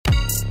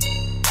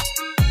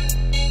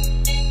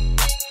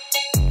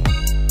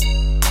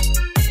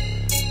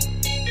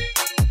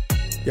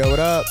Yo, what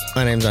up?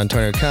 My name's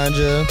Antonio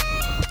Kanja.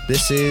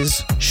 This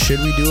is Should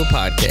We Do a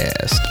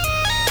Podcast?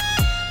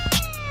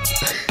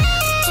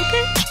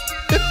 Okay.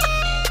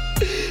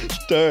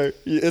 Start.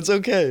 It's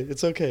okay.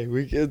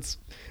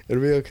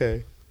 It'll be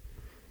okay.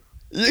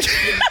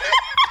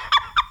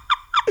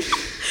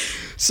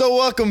 So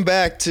welcome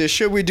back to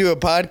Should We Do a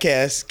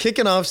Podcast?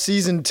 Kicking off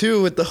season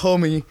 2 with the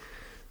homie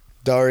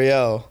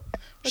Darielle.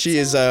 She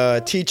is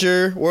a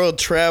teacher, world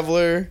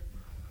traveler.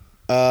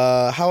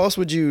 How else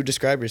would you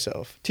describe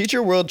yourself?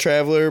 Teacher, world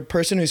traveler,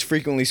 person who's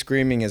frequently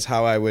screaming is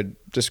how I would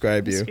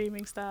describe you.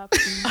 Screaming, stop.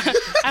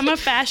 I'm a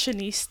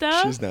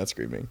fashionista. She's not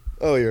screaming.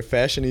 Oh, you're a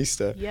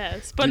fashionista.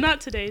 Yes, but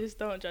not today. Just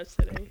don't judge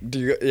today. Do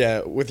you?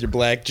 Yeah, with your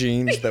black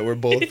jeans that we're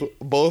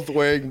both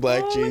wearing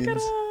black jeans. Look at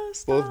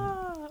us. Both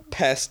Stop.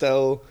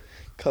 pastel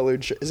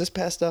colored. Is this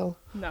pastel?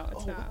 No,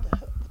 it's not.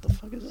 What the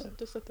fuck is that?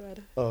 Just a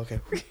thread. Oh, okay.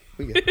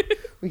 We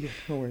good.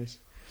 No worries.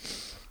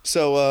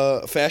 So,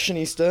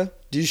 fashionista.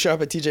 Do you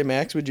shop at TJ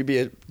Maxx? Would you be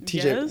a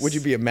TJ? Yes. Would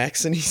you be a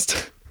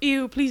Maxxinista?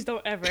 Ew, please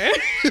don't ever.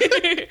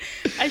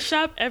 I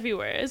shop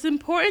everywhere. It's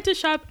important to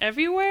shop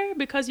everywhere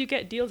because you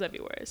get deals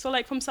everywhere. So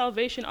like from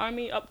Salvation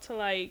Army up to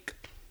like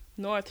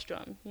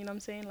Nordstrom, you know what I'm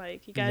saying?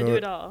 Like you gotta do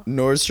it all.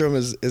 Nordstrom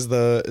is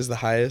the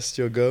highest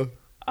you'll go.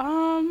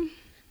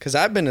 Cause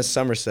I've been to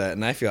Somerset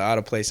and I feel out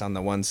of place on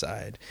the one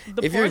side.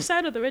 The poor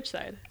side or the rich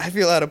side? I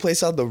feel out of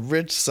place on the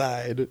rich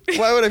side.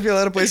 Why would I feel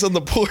out of place on the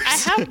poor side?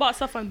 I have bought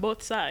stuff on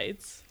both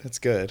sides. That's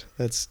good.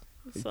 That's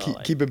So,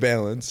 keep it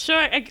balanced.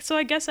 Sure. So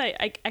I guess I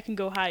can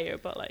go higher,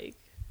 but like.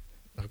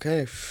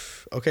 Okay.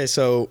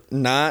 So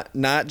not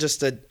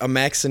just a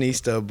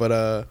Maxxinista,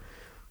 but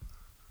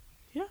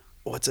Yeah.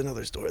 What's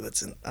another store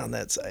that's on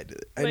that side?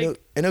 I Like,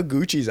 know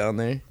Gucci's on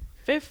there.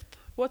 Fifth.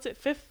 What's it?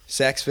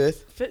 Saks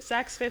Fifth.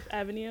 Saks Fifth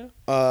Avenue.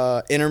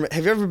 Have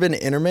you ever been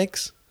to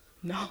Intermix?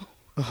 No.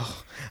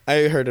 Oh,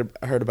 I heard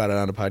about it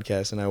on a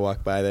podcast, and I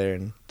walked by there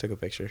and took a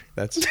picture.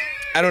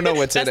 I don't know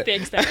what's in it.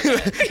 That's the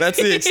extent.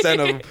 That's the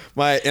extent of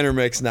my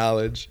Intermix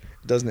knowledge.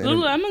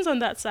 Lululemon's on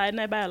that side, and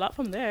I buy a lot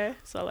from there.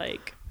 So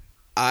like.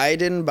 I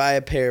didn't buy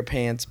a pair of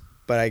pants,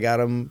 but I got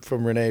them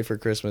from Renee for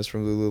Christmas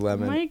from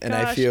Lululemon, Oh my gosh, and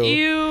I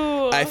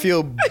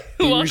feel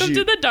bougie. Welcome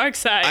to the dark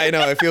side. I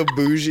know. I feel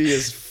bougie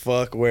as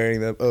fuck wearing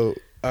them. Oh,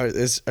 are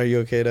you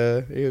okay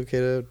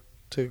to?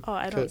 Oh,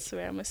 I don't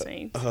swear. I'm a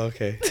saint. Oh,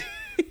 okay.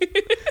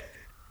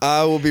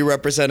 I will be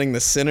representing the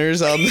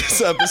sinners on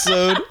this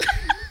episode.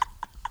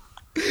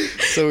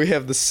 So we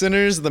have the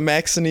sinners, the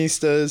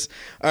Maxxinistas.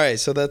 All right,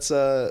 so that's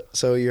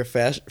so you're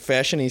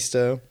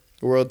fashionista,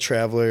 world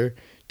traveler,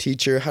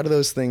 teacher. How do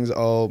those things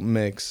all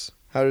mix?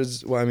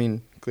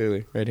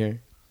 Clearly, right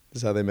here,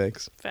 this is how they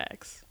mix.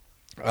 Facts.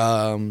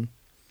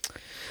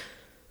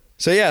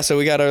 So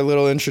we got our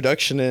little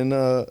introduction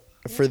in.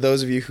 For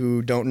those of you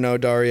who don't know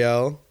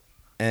Darielle,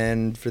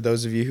 and for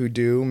those of you who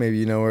do, maybe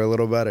you know her a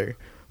little better.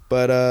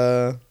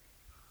 But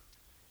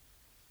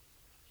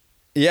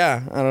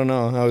yeah, I don't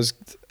know.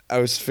 I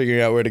was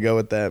figuring out where to go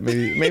with that.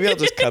 Maybe I'll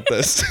just cut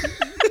this.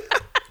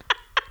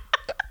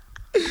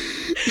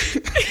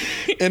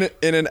 in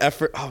an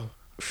effort. Oh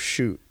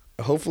shoot!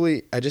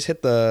 Hopefully, I just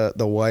hit the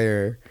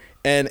wire.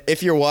 And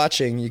if you're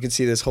watching, you can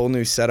see this whole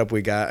new setup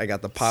we got. I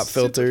got the pop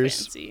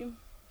filters. Fancy.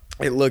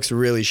 It looks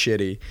really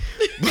shitty.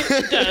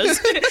 It does.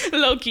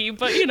 Low key,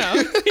 but you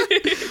know.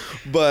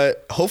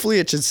 But hopefully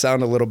it should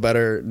sound a little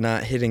better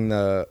not hitting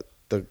the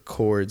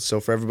chords.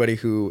 So for everybody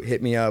who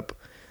hit me up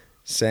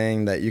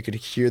saying that you could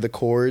hear the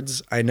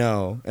chords, I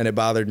know, and it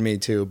bothered me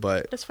too,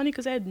 but That's funny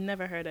because I had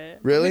never heard it.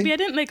 Really? Maybe I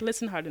didn't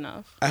listen hard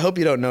enough. I hope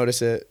you don't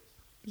notice it.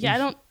 Yeah, I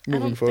don't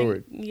Moving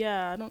forward.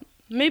 I don't.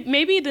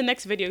 Maybe the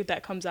next video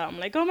that comes out, I'm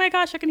like, oh my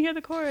gosh, I can hear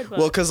the chord. But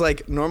Well, because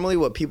like normally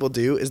what people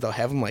do is they'll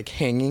have them like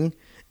hanging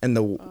and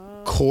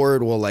the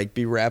cord will like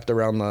be wrapped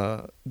around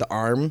the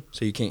arm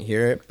so you can't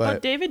hear it.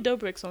 But David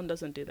Dobrik's one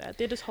doesn't do that.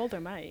 They just hold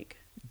their mic.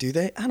 do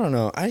they? I don't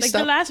know.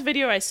 The last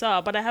video I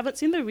saw, but I haven't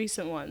seen the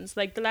recent ones.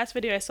 Like the last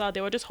video I saw,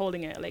 they were just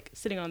holding it, like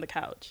sitting on the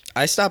couch.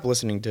 I stopped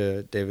listening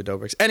to David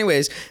Dobrik's.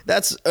 Anyways,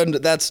 that's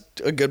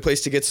a good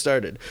place to get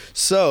started.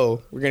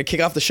 So we're gonna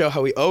kick off the show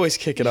how we always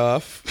kick it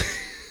off.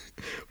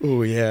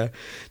 Ooh yeah,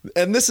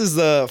 and this is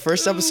the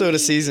first episode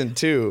of season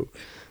 2,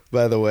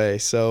 by the way.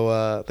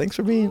 So thanks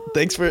for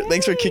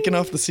kicking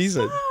off the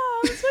season.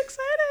 Oh, I'm so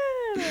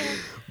excited.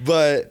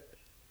 But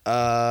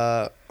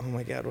oh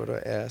my god, what do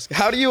I ask?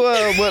 How do you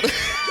what?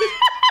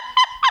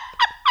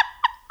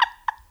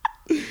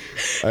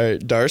 All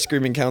right, Dar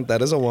screaming count,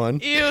 that is a 1.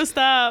 Ew,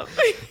 stop.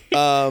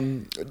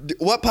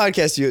 What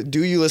podcast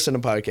do you listen to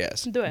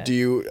podcasts? Do I?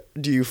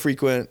 Do you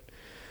frequent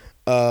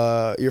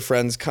your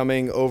friends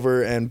coming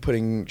over and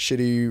putting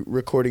shitty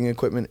recording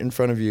equipment in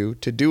front of you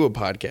to do a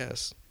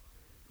podcast?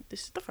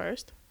 This is the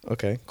first.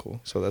 Okay,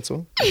 cool. So that's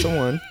a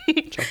 1.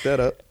 Check that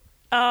up.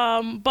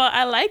 But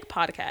I like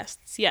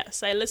podcasts.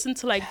 Yes, I listen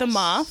to like The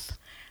Moth,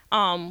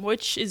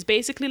 which is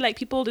basically like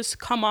people just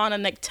come on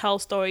and like tell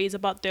stories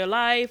about their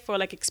life or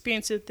like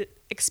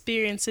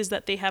experiences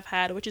that they have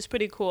had, which is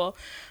pretty cool.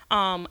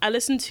 I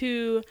listen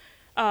to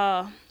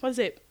what is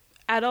it?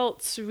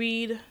 Adults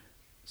Read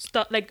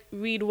like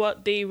read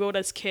what they wrote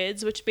as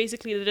kids, which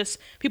basically they're just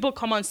people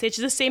come on stage.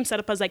 It's the same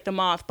setup as like The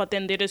Moth, but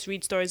then they just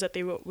read stories that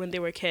they wrote when they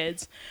were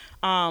kids.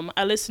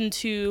 I listened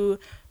to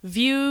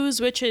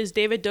Views, which is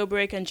David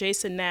Dobrik and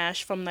Jason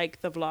Nash from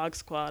like the Vlog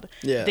Squad.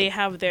 Yeah, they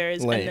have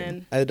theirs.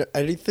 lame. And then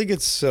I think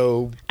it's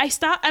so.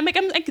 I'm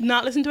like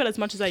not listening to it as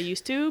much as I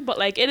used to, but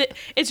like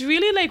it's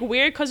really like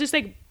weird because there's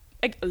like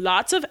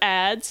lots of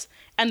ads.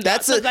 And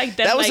That's lots of, like,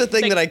 them, that was like, the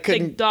thing like, that I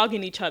couldn't like,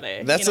 dogging each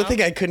other. That's you the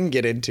thing I couldn't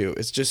get into.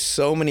 It's just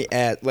so many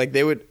ads. Like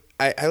they would.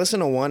 I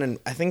listened to one and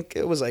I think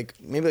it was like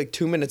maybe like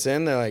 2 minutes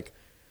in. They're like,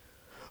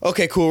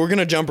 "Okay, cool. We're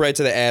gonna jump right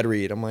to the ad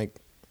read." I'm like,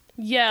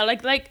 yeah,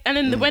 like, and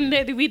then when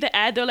they read the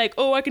ad, they're like,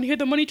 "Oh, I can hear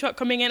the money truck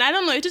coming in." I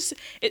don't know.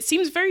 It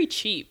seems very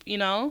cheap, you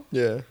know?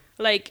 yeah.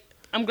 Like,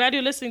 I'm glad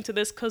you're listening to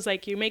this because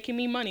like you're making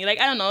me money. Like,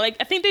 I don't know. Like,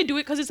 I think they do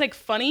it because it's like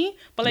funny,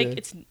 but like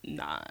it's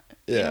not.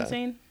 You know what I'm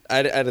saying?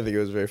 I didn't think it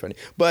was very funny,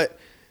 but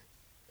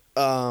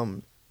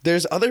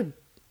there's other.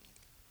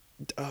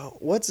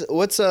 What's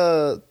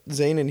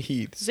Zayn and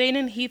Heath? Zayn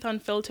and Heath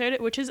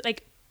Unfiltered, which is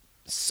like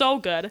so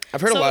good.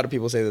 I've heard a lot of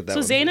people say that. So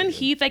Zayn and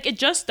Heath, like it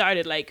just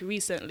started like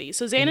recently.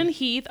 So Zayn and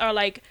Heath are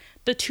like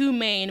the two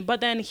main,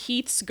 but then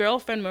Heath's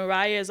girlfriend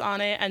Mariah is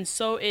on it, and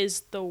so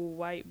is the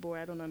white boy.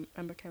 I can't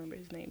remember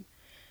his name,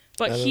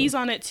 but he's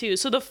on it too.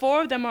 So the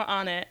four of them are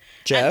on it.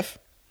 Jeff?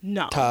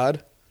 No.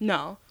 Todd?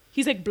 No,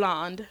 he's like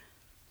blonde.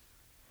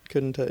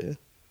 Couldn't tell you.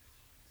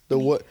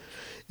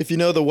 If you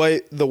know the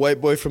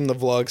white boy from the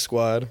Vlog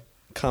Squad,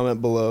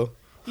 comment below.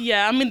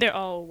 Yeah, I mean they're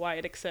all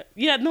white except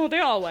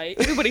they're all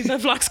white. Everybody in the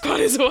Vlog Squad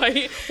is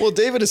white. Well,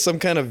 David is some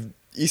kind of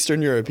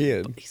Eastern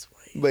European. He's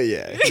white. But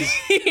yeah,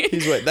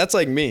 he's white. That's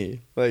like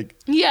me. Like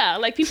yeah,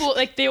 like people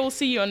like they will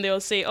see you and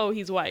they'll say, "Oh,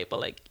 he's white," but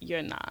like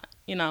you're not,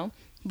 you know.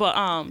 But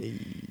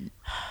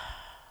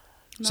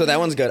so that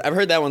one's good. I've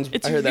heard that one's.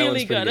 It's I heard that really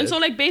one's pretty good. And so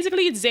like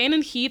basically, Zayn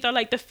and Heath are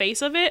like the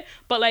face of it.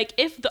 But like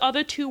if the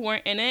other two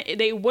weren't in it,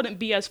 they wouldn't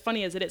be as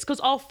funny as it is.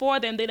 Because all four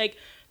of them,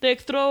 they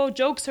throw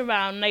jokes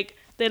around, like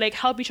they like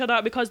help each other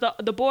out. Because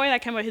the boy, I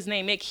can't remember his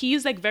name, like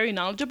he's like very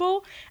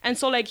knowledgeable, and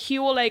so like he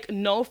will like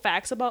know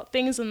facts about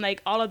things, and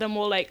like all of them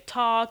will like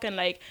talk and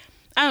like.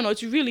 I don't know,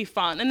 it's really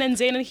fun. And then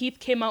Zayn and Heath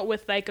came out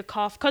with like a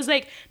coffee, because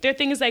like their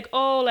thing is like,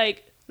 oh,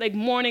 like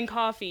morning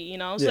coffee, you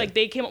know. So like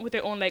they came up with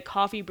their own like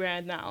coffee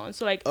brand now, and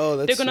so like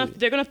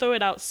they're gonna throw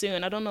it out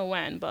soon. I don't know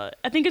when, but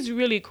I think it's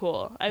really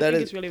cool. I think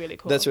it's really, really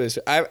cool. That's really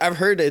sweet. I've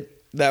heard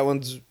it.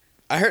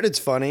 I heard it's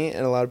funny,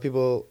 and a lot of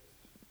people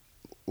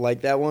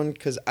like that one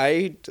because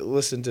I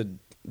listened to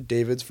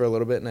David's for a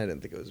little bit, and I didn't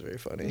think it was very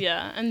funny.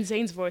 Yeah, and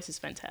Zayn's voice is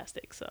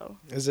fantastic. So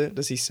is it?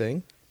 Does he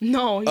sing?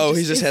 No.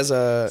 He just has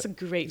a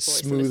great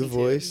voice. Smooth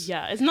voice.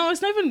 Yeah, it's not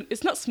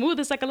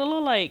smooth. It's like a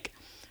little like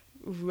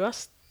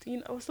rust. You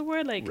know, what's the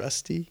word? Like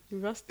rusty.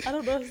 Rust. I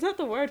don't know. It's not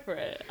the word for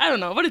it. I don't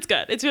know, but it's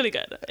good. It's really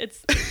good.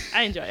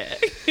 I enjoy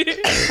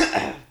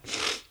it.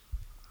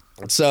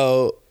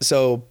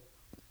 So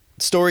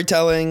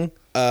storytelling,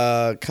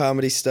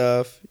 comedy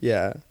stuff.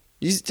 Yeah.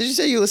 Did you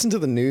say you listen to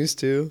the news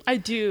too? I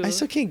do. I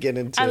still can't get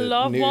into news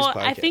podcasts.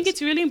 I think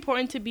it's really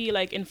important to be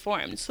like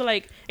informed. So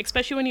like,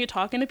 especially when you're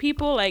talking to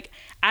people, like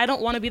I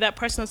don't want to be that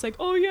person that's like,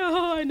 oh yeah,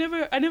 I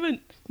never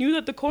knew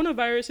that the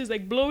coronavirus is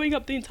like blowing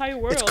up the entire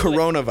world. It's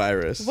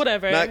coronavirus. Like,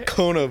 whatever. Not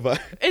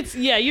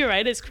coronavirus. You're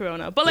right. It's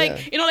corona. But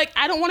like, you know, like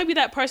I don't want to be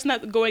that person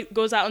that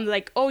goes out and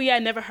like, oh yeah, I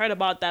never heard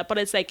about that, but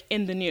it's like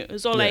in the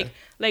news or like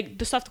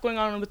the stuff going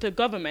on with the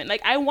government.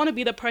 Like I want to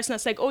be the person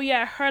that's like, oh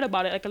yeah, I heard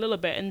about it like a little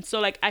bit, and so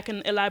like I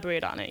can elaborate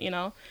on it, you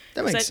know.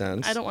 That makes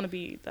sense. I don't want to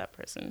be that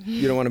person.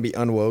 You don't want to be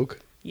unwoke.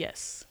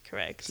 Yes,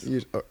 correct.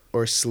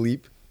 Or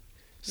sleep.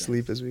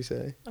 Sleep, as we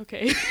say.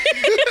 Okay.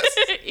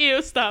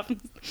 Ew, stop.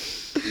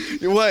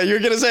 What? You're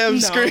going to say I'm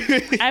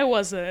screaming? I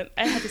wasn't.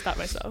 I had to stop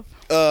myself.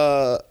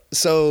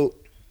 So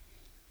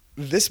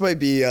this might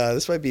be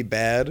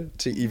bad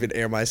to even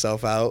air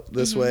myself out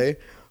this way,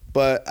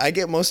 but I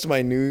get most of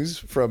my news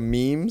from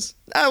memes.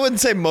 I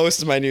wouldn't say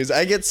most of my news.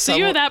 I get some. So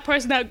you're that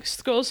person that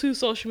scrolls through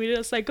social media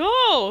that's like,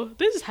 oh,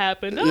 this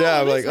happened. Oh,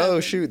 yeah, I'm like, happened. oh,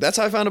 shoot. That's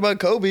how I found about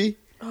Kobe.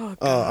 Oh,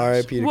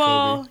 R.I.P. to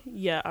Kobe.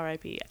 Yeah,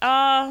 R.I.P.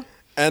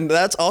 And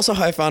that's also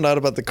how I found out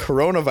about the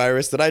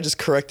coronavirus that I just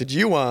corrected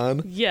you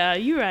on. Yeah,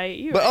 you're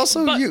right. But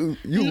also, you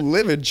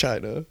live in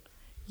China.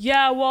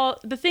 Yeah, well,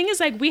 the thing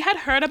is, like, we had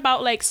heard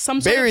about, like,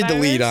 some sort of Buried virus.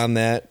 the lead on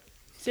that.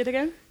 Say it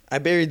again? I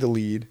buried the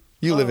lead.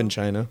 You live in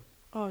China.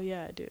 Oh,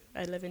 yeah, I do.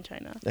 I live in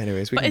China.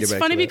 Anyways, but it's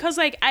funny because,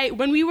 like,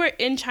 when we were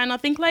in China, I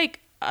think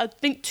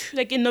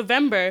in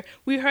November,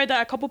 we heard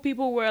that a couple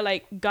people were,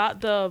 like,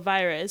 got the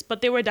virus,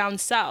 but they were down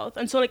south.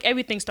 And so, like,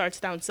 everything starts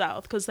down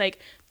south because, like,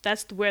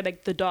 that's where,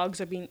 like, the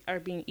dogs are being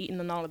eaten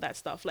and all of that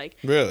stuff. Like,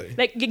 really?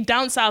 Like,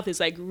 down south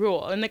is, like,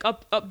 rural. And, like,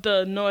 up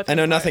the north. I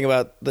know nothing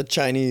about the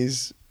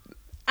Chinese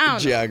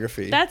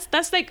geography.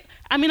 That's like,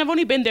 I mean, I've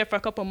only been there for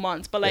a couple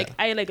months, but like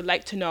I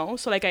like to know,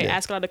 so like I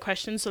ask a lot of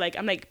questions, so like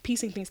I'm like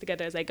piecing things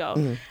together as I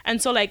go. And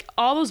so like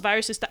all those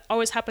viruses that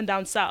always happen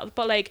down south,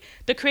 but like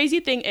the crazy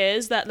thing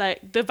is that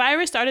like the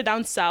virus started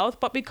down south,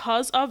 but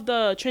because of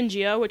the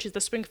Trinjia, which is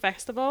the spring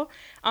festival,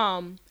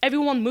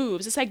 everyone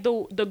moves. It's like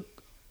the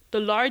the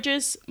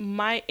largest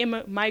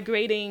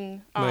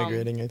migrating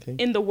Migrating, I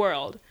think. in the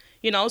world.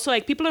 So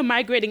like people are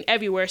migrating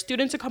everywhere.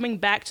 Students are coming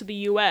back to the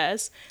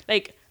US.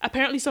 Like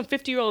apparently some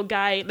 50-year-old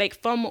guy like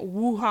from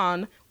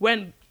Wuhan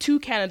went to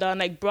Canada and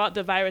like brought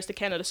the virus to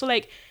Canada. So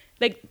like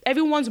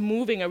everyone's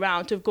moving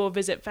around to go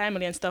visit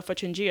family and stuff for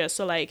Chingia.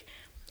 So like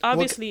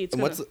obviously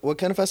what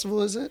kind of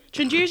festival is it?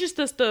 Chingia is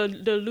just the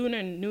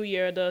Lunar New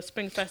Year, the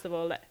spring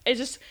festival. It's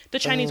just the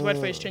Chinese word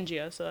for it is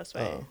Chingia, so that's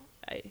why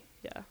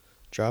yeah.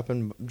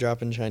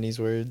 Dropping Chinese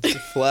words.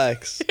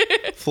 Flex.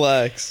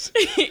 Flex.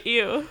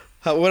 Ew.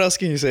 What else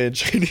can you say in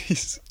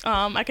Chinese?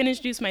 I can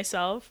introduce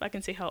myself. I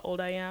can say how old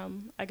I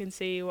am. I can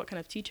say what kind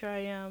of teacher I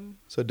am.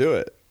 So do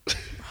it.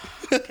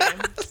 Okay.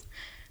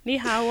 你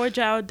好，我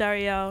叫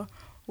Dario，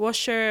 我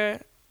是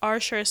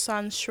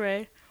23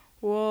岁，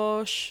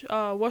我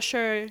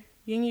是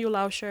英语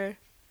老师，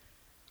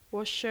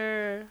我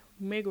是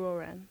美国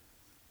人。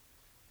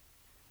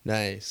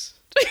 Nice.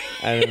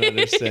 I didn't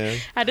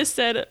understand. I just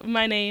said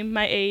my name,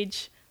 my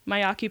age,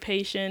 my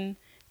occupation,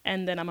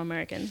 and then I'm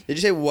American. Did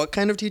you say what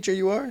kind of teacher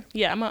you are?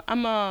 Yeah,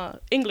 I'm a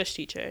English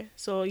teacher.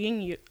 So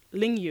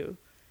Lingyu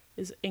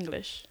is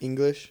English.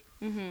 English?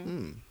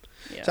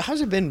 Yeah. So how's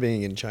it been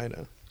being in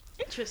China?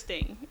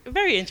 Interesting.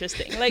 Very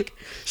interesting. Like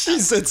She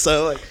said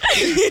so like,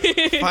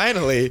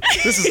 finally,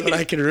 this is what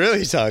I can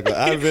really talk about.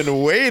 I've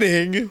been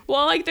waiting.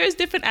 well, like there's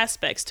different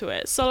aspects to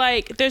it. So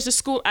like there's the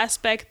school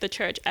aspect, the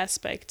church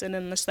aspect, and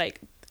then there's like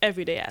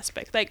everyday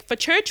aspect. Like for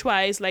church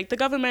wise, like the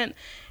government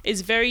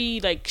is very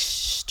like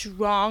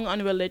strong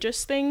on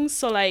religious things.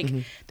 So like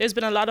there's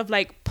been a lot of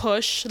like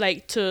push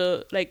like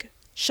to like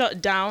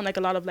shut down like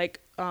a lot of like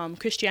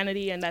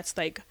Christianity, and that's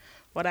like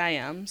what I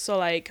am. So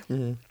like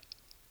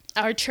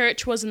our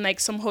church was in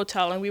like some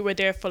hotel, and we were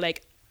there for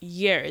like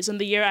years.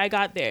 And the year I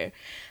got there,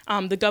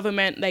 the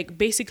government like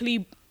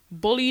basically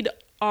bullied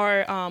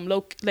our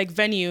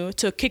venue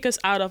to kick us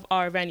out of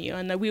our venue.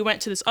 And then we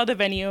went to this other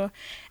venue,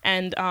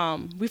 and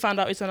we found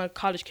out it's on a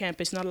college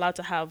campus, not allowed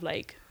to have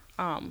like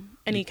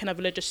any kind of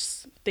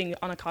religious thing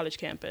on a college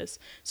campus.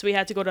 So we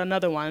had to go to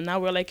another one, and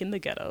now we're like in the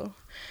ghetto.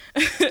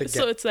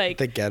 So it's like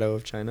the ghetto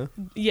of China.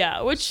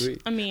 Yeah, which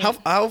Sweet. I mean,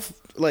 how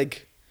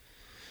like,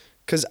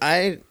 because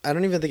I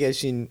don't even think I've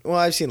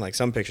seen like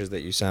some pictures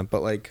that you sent,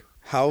 but like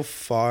how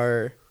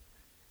far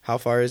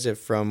is it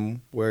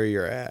from where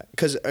you're at?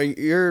 Because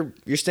you're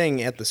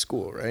staying at the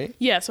school, right?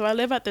 Yeah, so I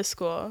live at this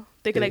school.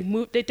 They could like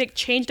move. They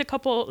changed a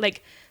couple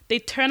like they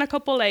turn a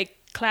couple like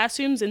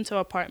classrooms into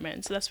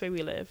apartments. So that's where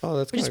we live. Oh,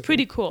 that's which is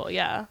pretty cool.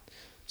 Yeah.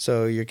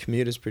 So your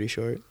commute is pretty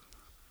short.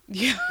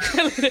 Yeah,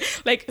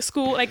 like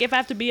school. Like if I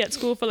have to be at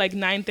school for like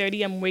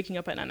 9:30, I'm waking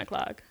up at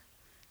 9:00.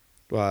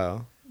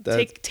 Wow.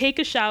 Take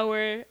a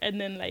shower and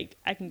then like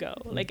I can go.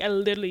 Like I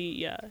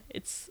literally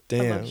it's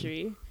a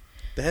luxury.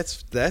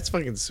 That's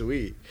fucking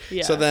sweet.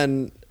 Yeah. So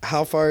then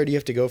how far do you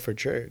have to go for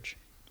church?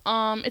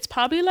 It's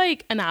probably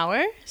like an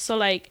hour. So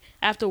like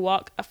I have to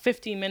walk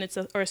 15 minutes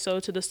or so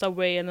to the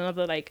subway, and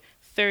another like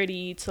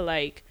 30 to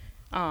like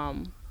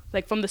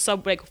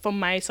from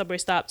my subway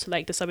stop to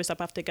like the subway stop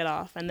I have to get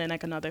off, and then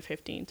like another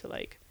 15 to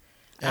like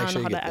I don't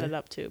know how that added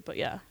up to, but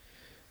yeah.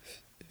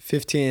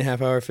 15,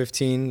 half hour,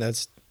 15,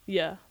 that's...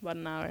 Yeah, about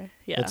an hour.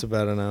 Yeah. That's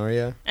about an hour,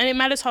 yeah. And it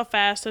matters how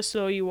fast or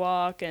slow you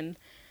walk, and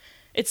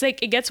it's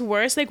like it gets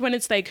worse like when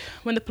it's like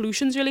when the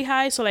pollution's really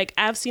high. So like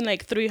I've seen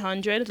like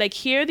 300. Like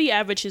here the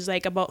average is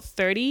like about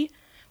 30,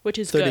 which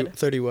is 30, good.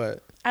 30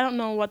 what? I don't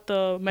know what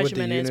the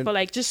measurement is, but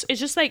like it's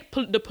just like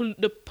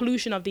the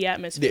pollution of the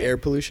atmosphere. The air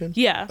pollution?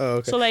 Yeah. Oh,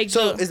 okay. So like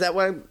is that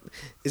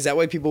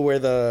why people wear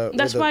the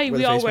That's why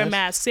we all wear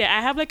masks? masks. Yeah,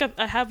 I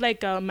have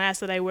a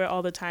mask that I wear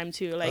all the time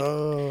too. Like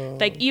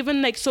like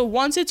even like so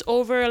once it's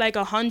over like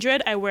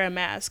 100, I wear a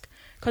mask.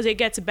 Because it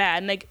gets bad.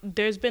 And like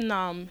there's been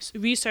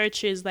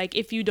researches like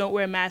if you don't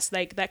wear masks,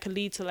 like that could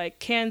lead to like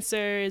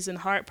cancers and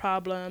heart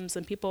problems,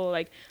 and people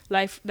like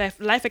life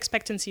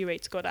expectancy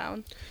rates go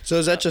down. So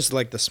is that just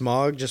like the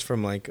smog just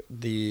from like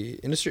the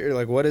industry, or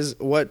like where's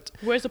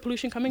the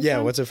pollution coming from?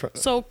 Yeah, what's it from?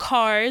 So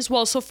cars.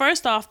 Well, so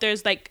first off,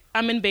 there's like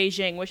I'm in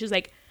Beijing, which is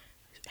like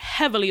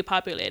heavily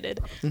populated.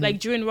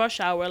 Like during rush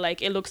hour,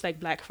 like it looks like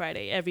Black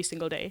Friday every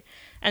single day.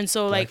 And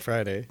so Black like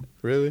Friday.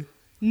 Really?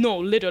 No,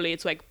 literally,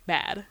 it's like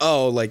bad.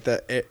 Oh, like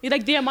the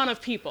like the amount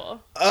of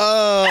people.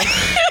 Oh,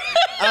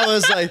 I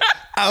was like,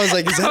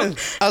 is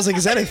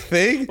that a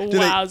thing?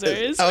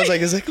 Wowzers! I was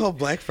like, is it called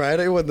Black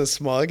Friday when the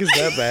smog is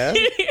that bad?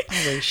 I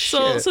was like,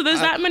 shit. So there's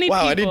that many people.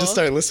 Wow, I need to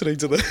start listening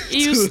to the.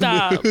 You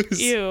stop.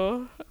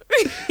 You.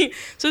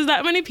 So there's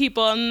that many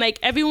people, and like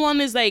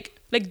everyone is like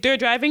they're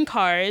driving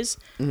cars.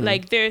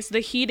 Like there's the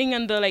heating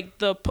and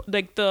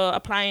the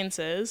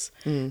appliances.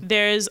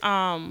 There's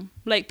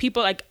like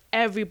people like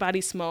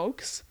everybody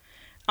smokes.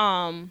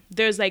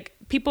 There's like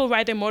people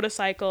ride their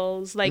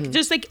motorcycles, like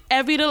just like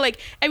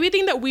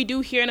everything that we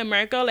do here in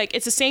America, like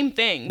it's the same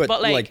thing,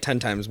 but like 10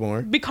 times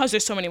more because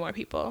there's so many more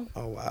people.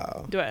 Oh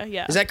wow.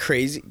 Yeah. Is that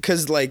crazy?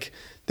 Because like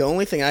the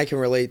only thing I can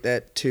relate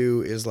that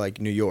to is like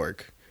New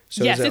York.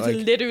 So yes, is it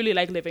it's literally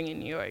like living in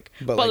New York,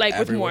 But, but like, like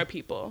with everywhere? more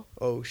people.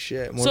 Oh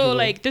shit. More So people?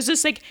 like there's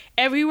just like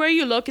everywhere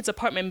you look, it's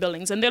apartment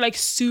buildings, and they're like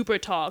super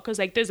tall because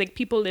like there's like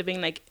people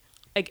living like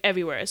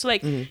everywhere. So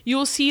like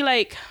you'll see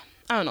like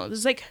I don't know.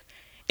 There's like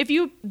if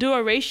you do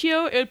a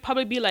ratio, it would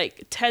probably be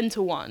like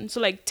 10-1. So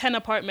like 10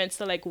 apartments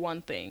to like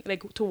one thing,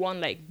 like to one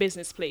like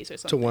business place or to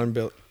something. one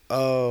build.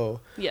 Oh.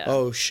 Yeah.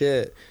 Oh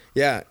shit.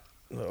 Yeah.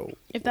 Oh.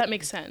 If that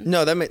makes sense.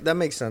 No, that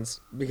makes sense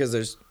because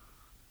there's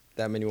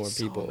that many more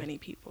people. So many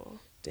people.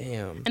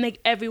 Damn. And like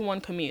everyone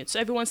commutes. So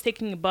everyone's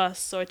taking a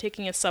bus or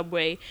taking a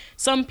subway.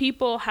 Some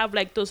people have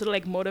like those little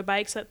like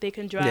motorbikes that they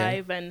can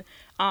drive, and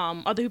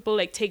other people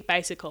like take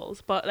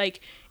bicycles. But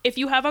like if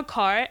you have a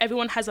car,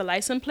 everyone has a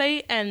license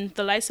plate, and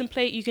the license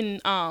plate you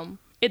can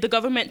the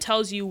government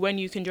tells you when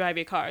you can drive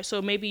your car.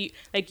 So maybe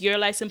like your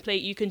license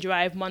plate you can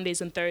drive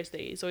Mondays and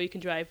Thursdays, or you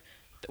can drive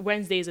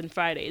Wednesdays and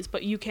Fridays,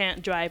 but you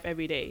can't drive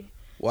every day.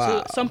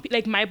 Wow. So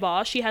like my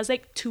boss, she has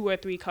like 2 or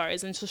 3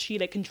 cars, and so she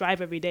like can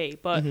drive every day.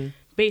 But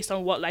based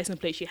on what license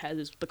plate she has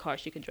is the car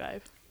she can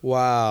drive.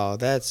 Wow,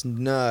 that's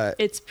nuts.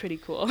 It's pretty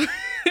cool.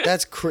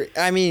 That's crazy.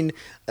 I mean,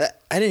 I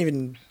didn't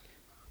even.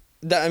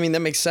 That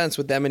makes sense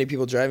with that many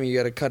people driving. You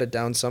got to cut it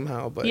down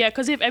somehow. But Yeah,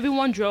 because if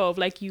everyone drove,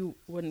 like you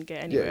wouldn't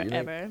get anywhere you're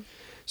ever.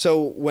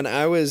 So when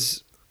I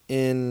was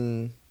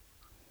in.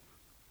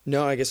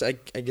 No, I guess I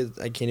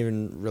can't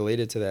even relate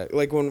it to that.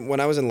 Like when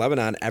I was in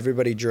Lebanon,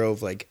 everybody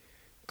drove like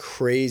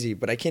crazy,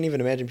 but I can't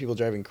even imagine people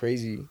driving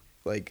crazy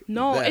like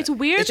No, that. it's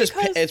weird It's just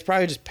because- it's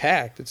probably just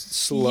packed. It's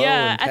slow.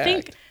 Yeah, and packed. I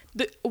think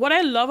what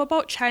I love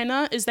about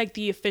China is like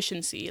the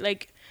efficiency.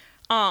 Like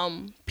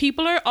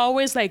people are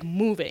always like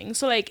moving.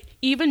 So like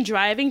even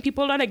driving,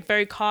 people are like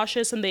very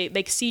cautious, and they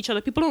like see each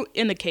other. People don't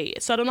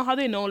indicate. So I don't know how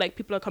they know like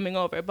people are coming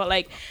over, but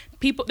like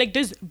people like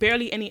there's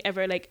barely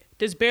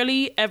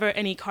ever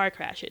any car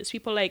crashes.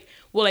 People like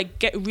will like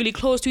get really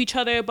close to each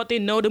other, but they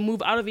know to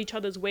move out of each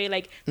other's way.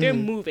 Like they're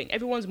moving.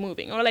 Everyone's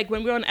moving. Or like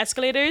when we're on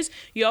escalators,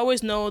 you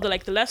always know that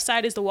like the left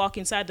side is the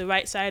walking side, the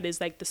right side is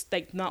like this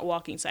like not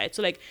walking side.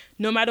 So like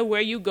no matter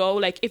where you go,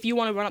 like if you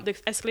want to run up the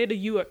escalator,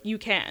 you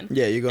can.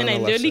 Yeah, you go And on I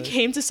the left literally side.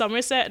 came to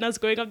Somerset, and I was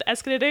going up the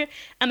escalator,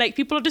 and like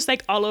people are just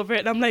like all over it,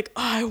 and I'm like,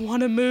 oh, I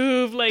want to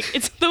move. Like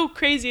it's the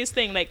craziest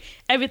thing. Like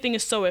everything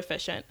is so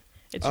efficient.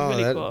 It's Oh,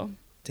 really that- cool.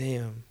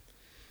 Damn.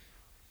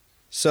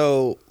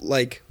 So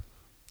like,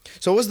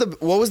 what was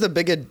the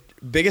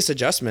biggest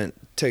adjustment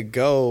to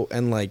go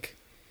and like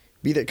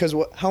be there? Because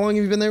how long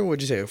have you been there?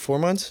 What'd you say? 4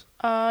 months?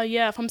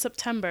 Yeah, from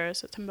September,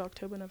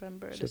 October,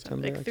 November, December,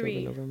 September, like October,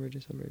 3. November,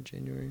 December,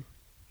 January.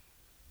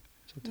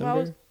 Well,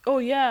 September. oh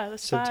yeah,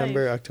 that's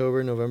September, 5.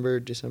 October, November,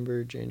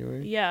 December,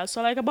 January. Yeah,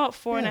 so like about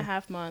 4.5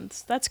 Yeah.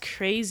 months. That's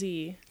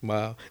crazy.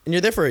 Wow. And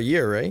you're there for a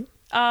year, right?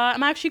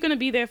 I'm actually gonna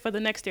be there for the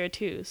next year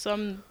too. So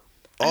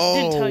I Oh,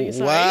 didn't tell you.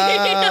 Sorry.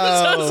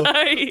 wow. I'm so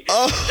sorry.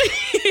 Oh,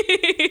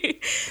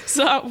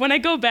 So when I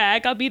go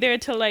back, I'll be there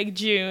till like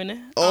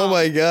June. Oh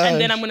my gosh.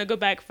 And then I'm gonna go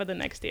back for the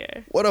next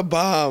year. what a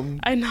bomb.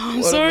 I know.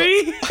 I'm What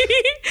sorry.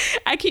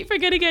 I keep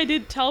forgetting I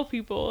did tell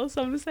people,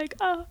 so I'm just like,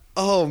 oh,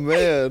 Oh,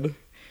 man.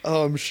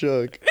 Oh, I'm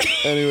shook.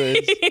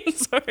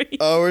 Anyways, sorry.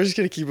 we're just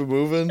going to keep it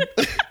moving.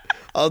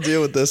 I'll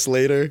deal with this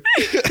later.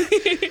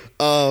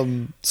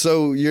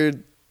 So you're,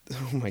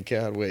 oh my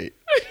God, wait.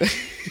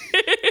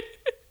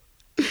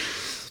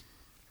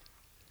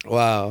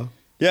 Wow.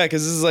 Yeah,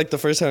 because this is like the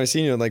first time I've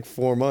seen you in like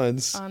 4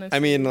 months. Honestly. I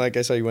mean, like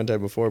I saw you one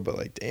time before, but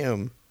like,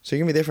 damn. So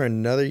you're going to be there for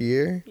another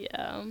year?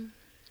 Yeah.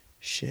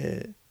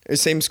 Shit.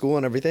 Same school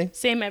and everything?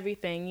 Same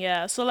everything,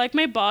 yeah. So like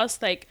my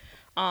boss like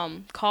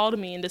called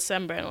me in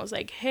December and was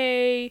like,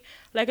 hey,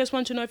 like I just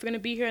want to know if you're gonna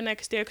be here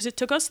next year, because it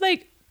took us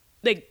like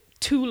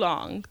too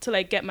long to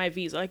like get my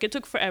visa. Like it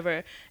took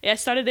forever. I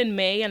started in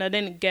May and I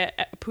didn't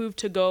get approved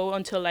to go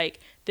until like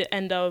the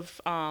end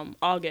of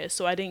August.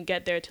 So I didn't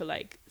get there till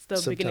like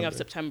the beginning of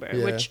September,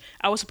 Yeah. which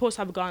I was supposed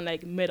to have gone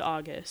like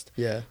mid-August.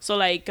 Yeah. So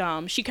like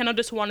she kind of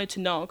just wanted to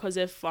know, because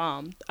if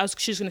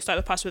she was gonna start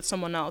the process with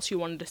someone else, she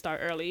wanted to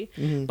start early.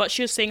 But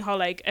she was saying how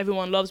like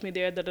everyone loves me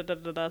there, da da da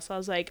da da. So I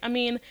was like, I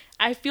mean,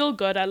 I feel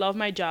good. I love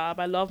my job.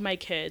 I love my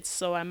kids.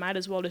 So I might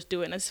as well just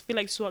do it. And I just feel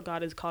like it's what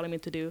God is calling me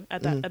to do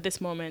at at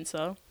this moment.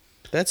 So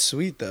That's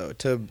sweet though,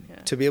 to Yeah.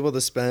 to be able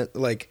to spend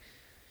like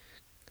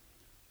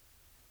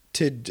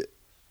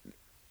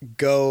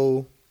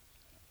go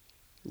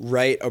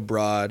right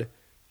abroad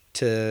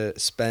to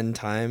spend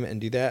time and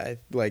do that.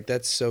 Like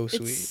that's so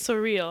sweet. it's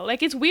surreal.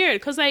 Like it's weird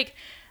because like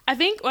I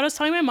think what I was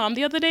telling my mom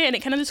the other day, and it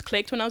kind of just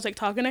clicked when I was like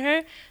talking to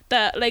her,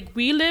 that like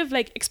we live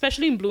like,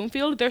 especially in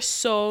Bloomfield, there's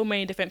so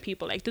many different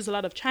people. Like there's a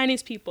lot of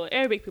Chinese people,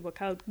 Arabic people,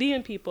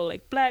 Chaldean people,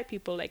 like black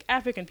people, like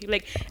African people,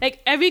 like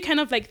every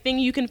kind of like thing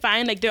you can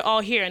find, like they're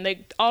all here, and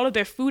like all of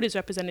their food is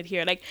represented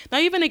here. Like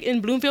not even like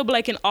in Bloomfield, but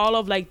like in all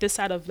of like this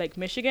side of like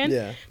Michigan.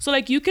 Yeah. So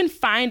like you can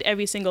find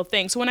every single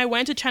thing. So when I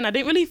went to China, I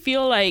didn't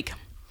feel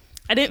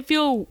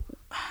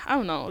I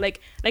don't know, like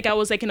I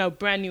was like in a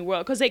brand new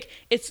world, because like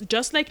it's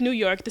just like New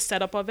York, the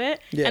setup of it,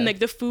 Yeah. and like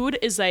the food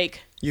is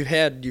like You've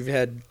had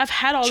I've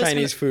had all this Chinese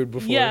kind of, food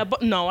before. Yeah,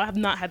 but no, I have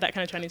not had that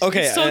kind of Chinese food.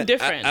 Okay, It's so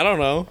different. I don't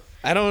know.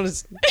 I don't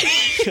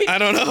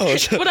know.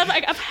 But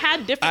I've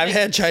had different. I've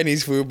had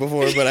Chinese food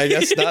before, but I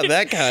guess not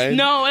that kind.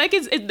 No, like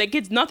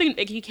it's nothing.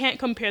 Like you can't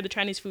compare the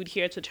Chinese food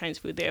here to Chinese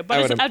food there. But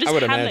I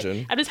would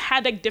imagine. I just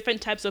had like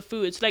different types of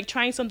foods. So, like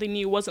trying something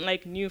new wasn't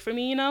like new for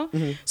me, you know.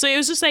 Mm-hmm. So it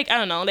was just like I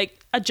don't know, like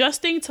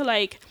adjusting to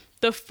like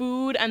the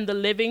food and the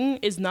living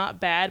is not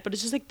bad, but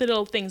it's just like the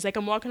little things. Like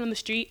I'm walking on the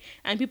street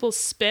and people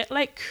spit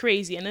like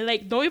crazy, and they're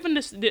like don't even.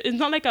 It's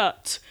not like a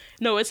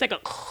no. It's like a.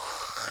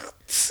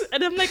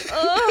 And I'm like,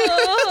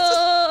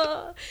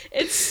 oh,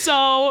 it's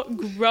so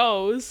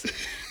gross.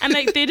 And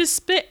like they just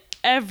spit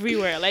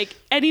everywhere, like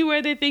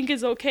anywhere they think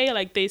is okay,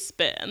 like they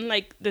spit, and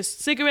like there's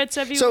cigarettes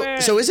everywhere.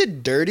 So is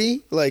it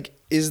dirty? Like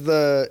that's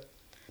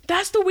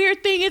the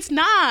weird thing. It's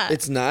not.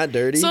 It's not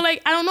dirty. So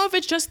like I don't know if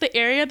it's just the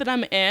area that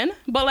I'm in,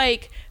 but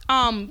like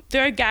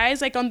there are guys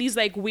like on these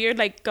like weird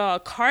like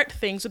cart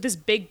things with this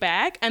big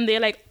bag, and they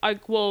like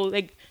will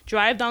like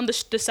drive down the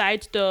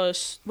sides,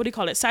 what do you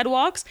call it,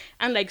 sidewalks,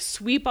 and like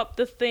sweep up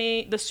the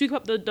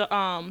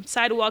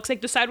sidewalks.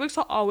 Like the sidewalks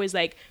are always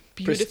like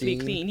beautifully pristine.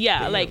 Clean. Yeah,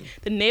 Damn. like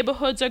the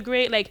neighborhoods are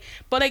great. Like,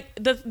 but like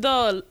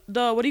the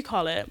what do you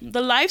call it?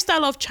 The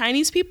lifestyle of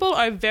Chinese people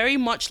are very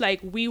much like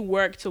we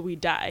work till we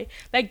die.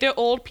 Like they're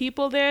old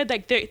people there.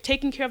 Like they're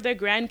taking care of their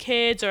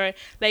grandkids, or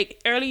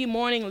like early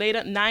morning, late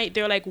at night,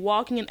 they're like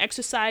walking and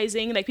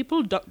exercising. Like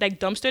people like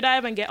dumpster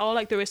dive and get all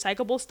like the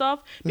recyclable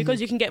stuff because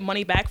you can get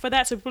money back for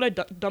that. So people are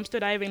dumpster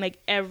diving like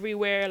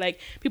everywhere. Like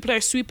people are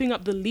sweeping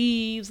up the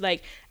leaves.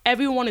 Like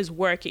everyone is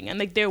working, and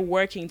like they're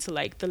working to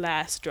like the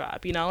last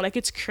drop, you know, like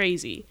it's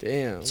crazy.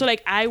 Damn. So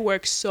like I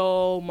work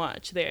so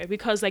much there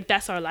because like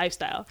that's our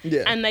lifestyle.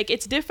 Yeah. And like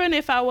it's different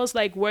if I was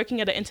like working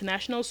at an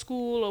international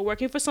school or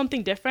working for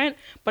something different,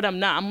 but I'm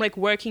not. I'm like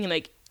working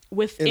like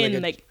within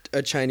in like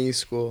a Chinese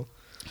school.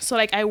 So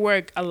like I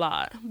work a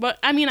lot, but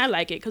I mean I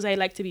like it because I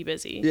like to be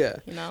busy. Yeah.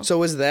 You know. So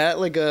was that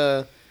like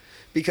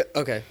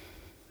okay.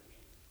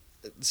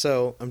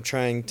 So I'm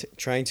trying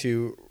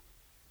to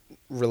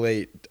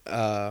relate.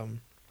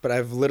 But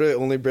I've literally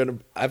only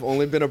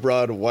been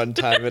abroad one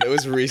time, and it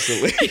was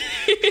recently.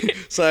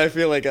 So I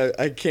feel like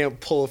I can't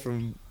pull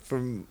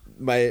from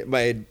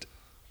my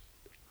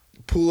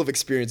pool of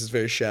experience is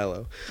very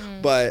shallow.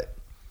 But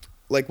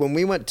like when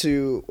we went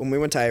to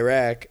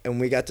Iraq, and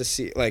we got to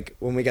see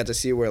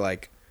where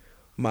like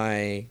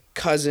my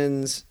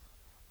cousin's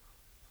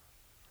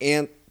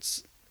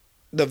aunt's,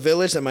 the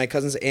village that my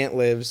cousin's aunt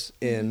lives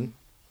in,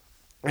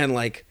 and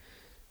like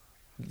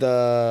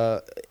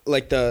the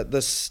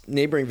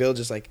neighboring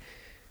villages, like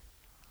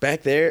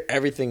back there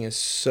everything is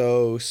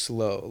so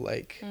slow,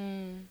 like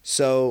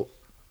so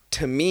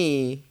to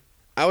me,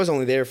 I was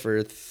only there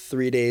for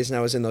 3 days, and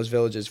I was in those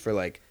villages for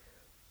like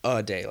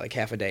a day, like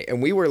half a day,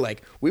 and we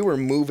were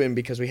moving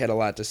because we had a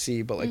lot to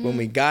see, but like when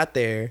we got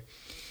there,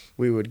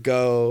 we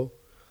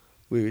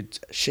would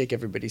shake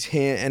everybody's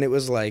hand, and it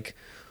was like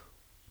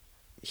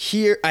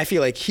here, I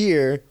feel like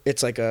here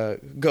it's like a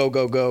go.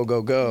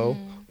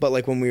 But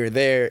like when we were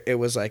there, it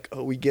was like,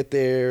 oh, we get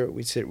there,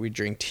 we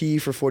drink tea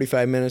for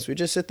 45 minutes. We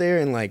just sit there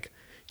and like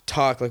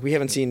talk. Like we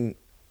haven't seen,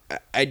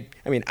 I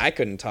mean, I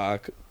couldn't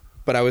talk,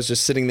 but I was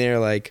just sitting there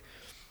like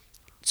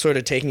sort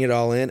of taking it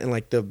all in. And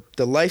like the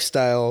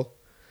lifestyle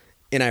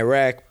in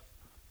Iraq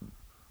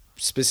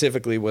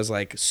specifically was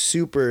like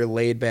super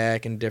laid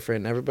back and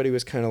different. And everybody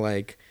was kind of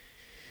like,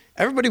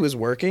 everybody was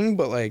working,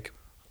 but like,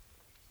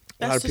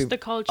 That's just the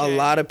culture. A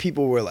lot of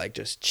people were like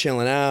just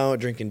chilling out,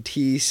 drinking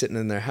tea, sitting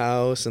in their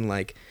house, and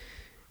like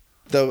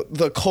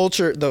the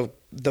culture, the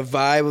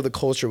vibe of the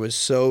culture was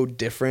so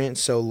different,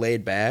 so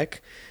laid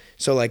back.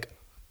 So like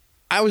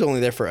I was only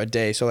there for a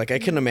day, so like I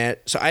couldn't imagine.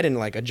 So I didn't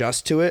like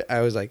adjust to it.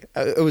 I was like,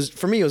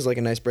 for me it was like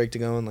a nice break to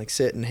go and like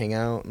sit and hang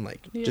out and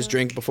like just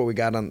drink before we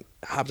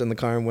hopped in the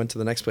car and went to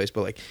the next place.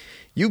 But like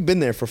you've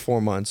been there for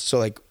 4 months, so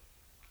like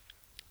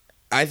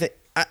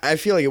I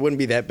feel like it wouldn't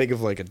be that big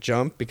of like a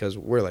jump because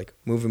we're like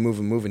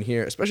moving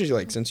here, especially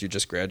like since you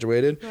just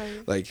graduated.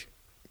 Right. Like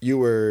you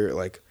were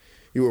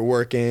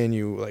working,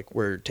 you like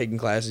were taking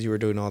classes, you were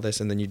doing all this,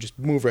 and then you just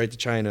move right to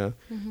China.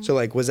 So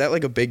like was that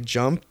like a big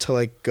jump to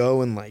like go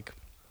and like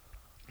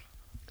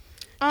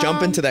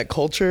jump into that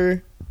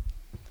culture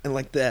and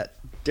like that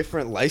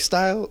different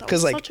lifestyle?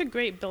 Because like such a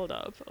great build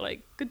up, like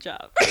good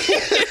job.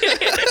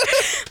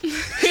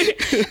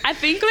 I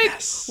think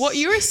like what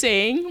you were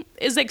saying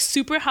is like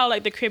super how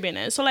like the Caribbean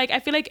is. So like I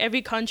feel like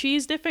every country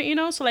is different, you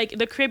know. So like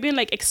the Caribbean,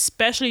 like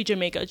especially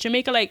Jamaica,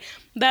 like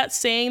that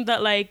saying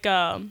that like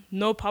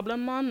no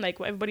problem man, like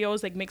what everybody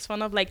always like makes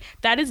fun of, like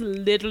that is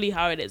literally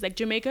how it is. Like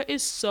Jamaica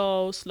is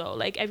so slow,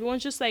 like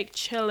everyone's just like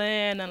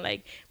chilling, and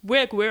like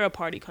we're a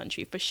party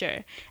country for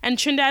sure. And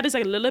Trinidad is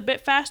like a little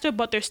bit faster,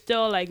 but they're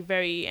still like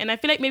very, and I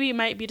feel like maybe it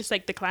might be just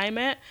like the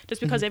climate,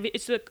 just because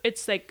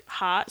it's like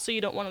hot, so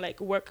you don't want to like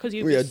work because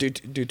you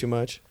do too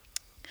much.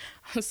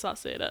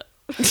 Sauce it up.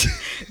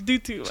 Do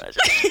too much.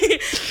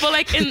 But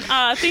like in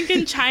I think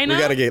in China, we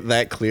gotta get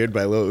that cleared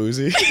by Lil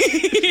Uzi.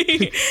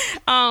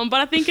 but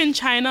I think in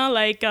China,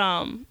 like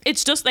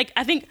it's just like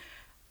I think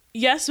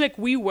yes, like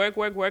we work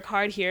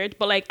hard here,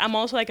 but like I'm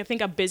also like I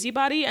think a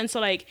busybody, and so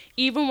like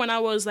even when I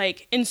was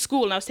like in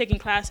school and I was taking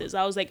classes,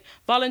 I was like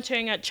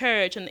volunteering at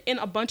church and in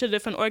a bunch of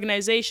different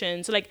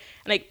organizations, so,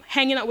 like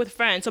hanging out with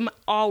friends. So I'm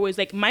always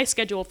like my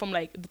schedule from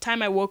like the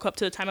time I woke up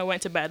to the time I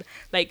went to bed,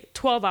 like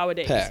 12-hour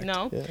days, Packed, you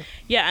know? yeah.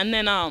 Yeah, and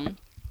then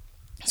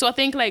so I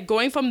think like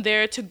going from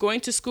there to going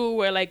to school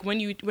where like when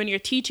you're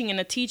teaching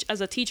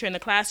as a teacher in the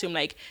classroom,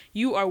 like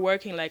you are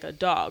working like a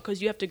dog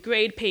because you have to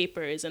grade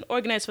papers and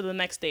organize for the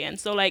next day. And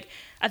so like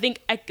I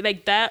think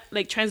like that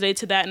like translated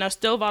to that, and I was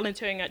still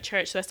volunteering at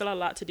church, so I still had a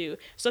lot to do.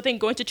 So I think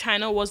going to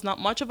China was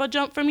not much of a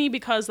jump for me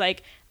because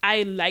like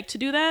I like to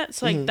do that.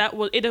 So like that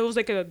was it was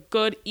like a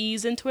good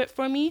ease into it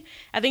for me.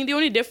 I think the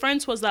only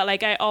difference was that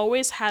like I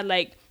always had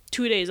like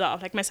 2 days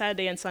off, like my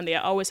Saturday and Sunday.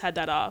 I always had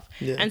that off.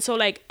 Yeah. And so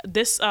like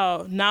this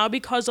now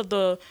because of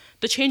the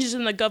changes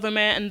in the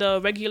government and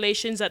the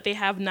regulations that they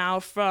have now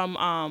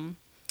from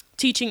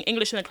teaching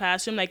English in the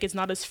classroom, like it's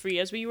not as free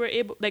as we were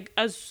able, like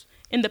as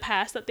in the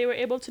past that they were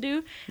able to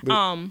do.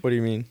 What do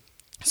you mean?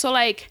 So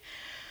like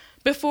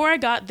before I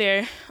got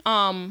there,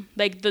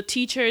 like the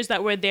teachers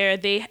that were there,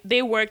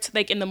 they worked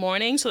like in the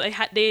morning, so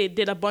they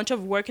did a bunch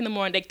of work in the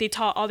morning. Like they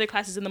taught all their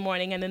classes in the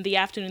morning, and then the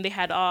afternoon they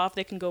had off.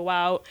 They can go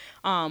out.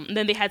 And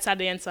then they had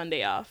Saturday and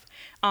Sunday off.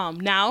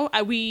 Now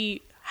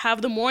we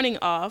have the morning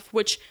off,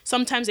 which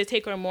sometimes they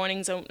take our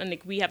mornings and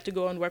like we have to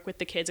go and work with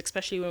the kids,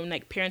 especially when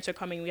like parents are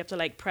coming. We have to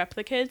like prep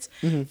the kids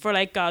for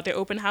like their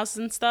open houses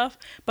and stuff.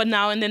 But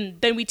now and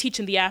then we teach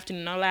in the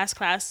afternoon. Our last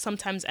class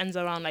sometimes ends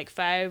around like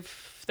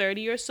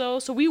 5:30 or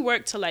so we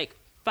work till like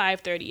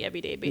 5:30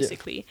 every day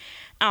basically.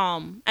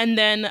 And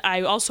then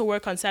I also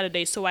work on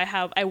Saturdays, so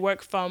I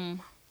work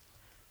from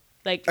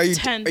like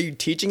 10. Are you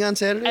teaching on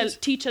Saturdays? I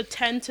teach a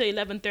 10 to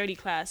 11:30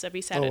 class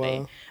every Saturday.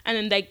 wow. And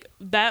then like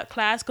that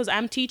class, because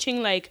I'm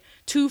teaching like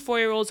 2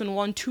 4-year-olds and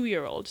 1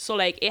 2-year-old, so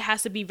like it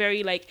has to be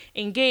very like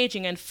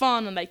engaging and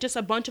fun and like just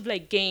a bunch of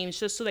like games,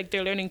 just so like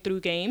they're learning through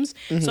games.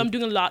 So I'm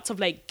doing lots of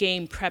like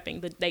game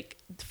prepping like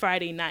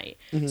Friday night.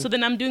 So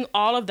then I'm doing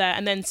all of that,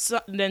 and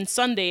then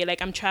Sunday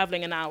like I'm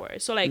traveling an hour,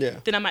 so like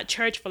then I'm at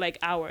church for like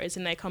hours,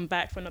 and I come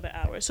back for another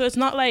hour. So it's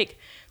not like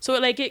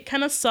it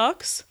kind of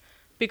sucks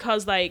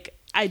because like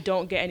I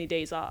don't get any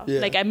days off.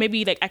 Yeah. Like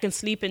I can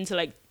sleep into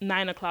like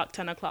 9 o'clock,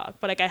 10 o'clock,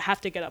 but like I have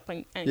to get up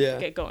and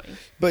get going.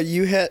 But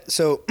you had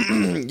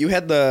you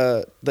had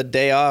the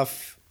day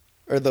off,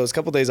 or those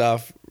couple days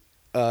off,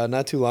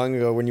 not too long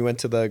ago when you went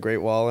to the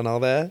Great Wall and all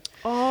that.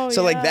 Oh,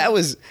 so like that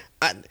was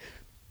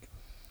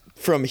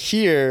from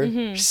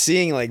here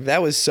seeing like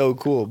that was so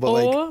cool. But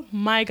oh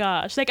my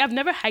gosh, like I've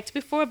never hiked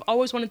before. I've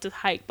always wanted to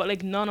hike, but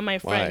like none of my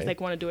friends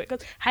like want to do it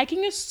because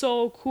hiking is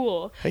so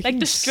cool. Hiking like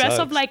the stress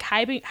of like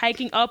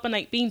hiking up and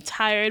like being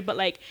tired, but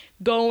like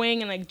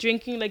going and like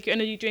drinking like your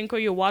energy drink or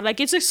your water, like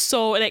it's just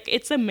so like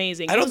it's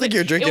amazing. I don't think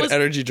you're drinking an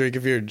energy drink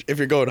if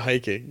you're going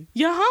hiking.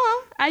 Yeah,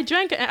 I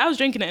was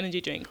drinking an energy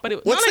drink, but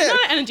it was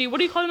not an energy. What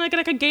do you call it? Like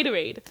a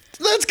Gatorade.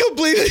 That's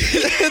completely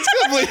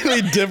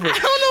different. I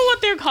don't know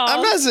what they're called.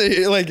 I'm not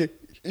saying like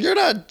you're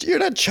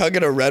not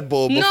chugging a Red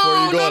Bull before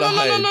you go on a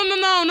hike.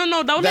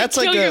 No. That would like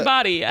kill your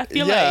body. I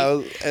feel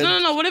like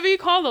no. Whatever you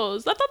call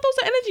those. I thought those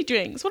are energy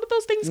drinks. What are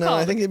those things called? No,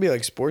 I think they'd be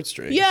like sports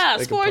drinks. Yeah,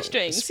 like sports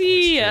drinks.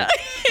 Yeah.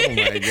 Oh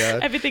my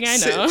god. Everything I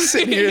know.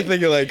 Sitting here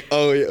thinking like,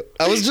 oh yeah.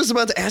 I was just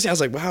about to ask you. I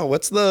was like, wow,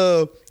 what's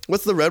the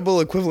Red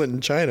Bull equivalent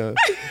in China?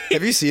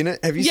 Have you seen it?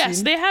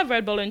 Yes, they have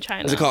Red Bull in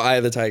China. Is it called Eye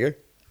of the Tiger?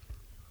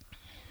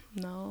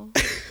 No.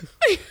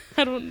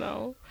 I don't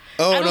know.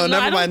 Oh, no,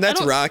 never mind.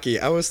 That's Rocky.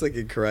 I was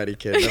thinking Karate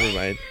Kid. Never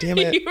mind. Damn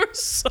it. You were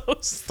so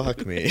stupid.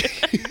 Fuck me.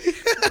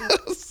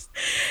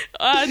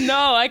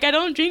 No, like I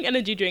don't drink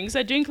energy drinks.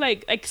 I drink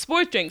like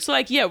sports drinks. So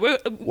like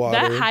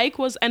that hike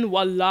was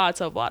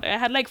lots of water. I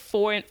had like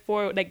four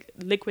like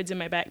liquids in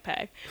my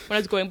backpack when I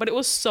was going, but it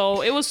was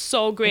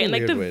so great. And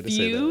like the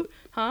view.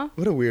 Huh?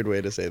 What a weird way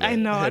to say that. I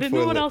know. I didn't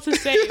know what else to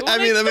say. I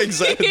mean, that makes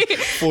sense.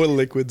 4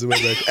 liquids in my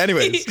back.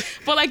 Anyways.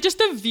 But like just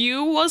the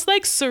view was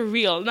like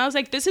surreal. And I was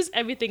like, this is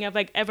everything I've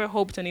like ever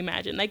hoped and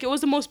imagined. Like it was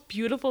the most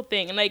beautiful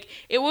thing. And like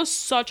it was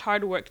such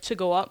hard work to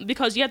go up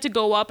because you had to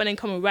go up and then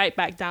come right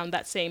back down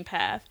that same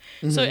path.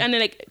 So and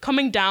then like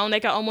coming down,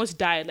 like I almost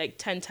died like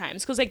 10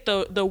 times because like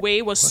the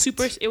way was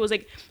it was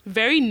like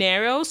very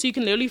narrow, so you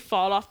can literally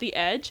fall off the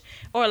edge,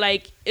 or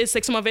like it's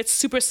like some of it's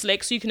super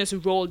slick, so you can just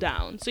roll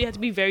down. So you have to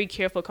be very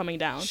careful coming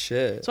down.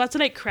 Shit. So I had to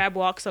like crab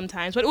walk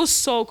sometimes, but it was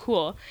so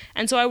cool.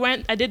 And so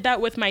I did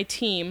that with my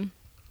team,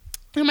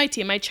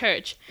 my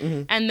church.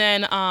 And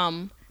then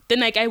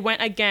like I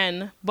went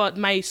again, but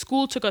my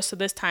school took us to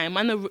this time,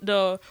 and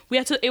we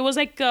had to. It was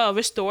like a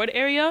restored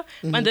area,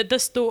 and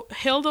the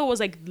hill though was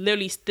like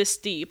literally this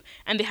steep,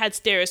 and they had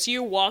stairs, so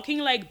you're walking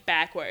like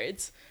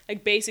backwards,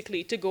 like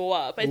basically to go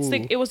up. It's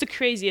like it was the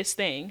craziest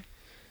thing.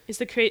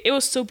 It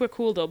was super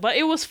cool though, but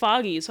it was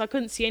foggy, so I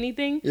couldn't see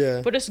anything.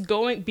 Yeah. But just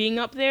being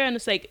up there, and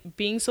it's like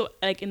being so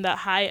like in that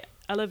high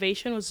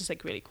elevation was just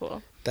like really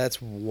cool. That's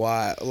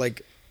wild.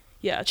 Like.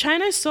 Yeah,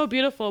 China is so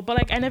beautiful, but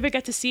like I never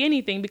get to see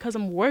anything because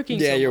I'm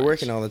working. Yeah, so you're much.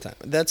 working all the time.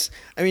 That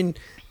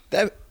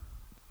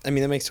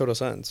makes total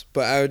sense.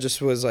 But I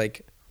just was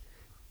like,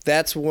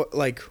 that's what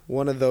like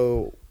one of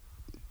the.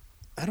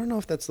 I don't know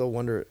if that's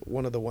one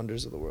of the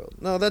wonders of the world.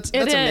 No, that's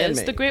a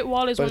man-made. The Great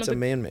Wall is but one it's of a the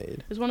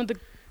man-made. Is one of the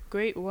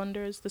great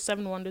wonders, the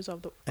 7 wonders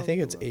of the. I think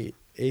the it's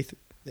world.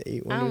 the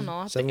 8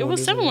 wonders. I don't know. It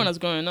was 7 when I was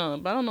growing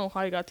up, but I don't know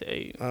how you got to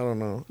 8. I don't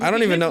know. I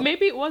don't even know.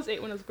 Maybe it was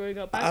 8 when I was growing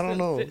up. I don't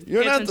know. Pay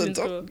You're not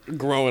attention to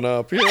growing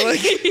up. You're like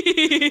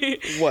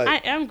what?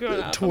 I am growing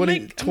up.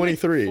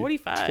 23.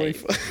 45.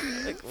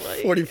 25. Like what?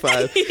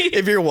 45.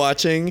 If you're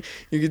watching,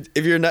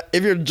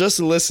 if you're just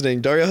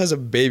listening, Dario has a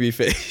baby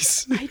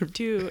face. I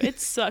do. It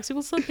sucks.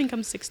 People still think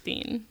I'm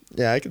 16.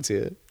 Yeah, I can see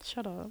it.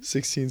 Shut up.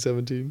 16,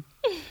 17.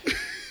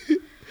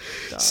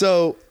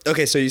 So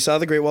you saw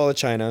the Great Wall of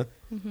China.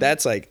 Mm-hmm.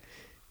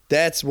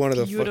 That's one of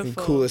the Beautiful. fucking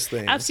coolest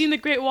things. I've seen the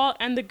Great Wall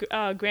and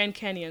the Grand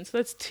Canyon. So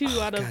that's 2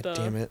 out of God the.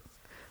 damn it.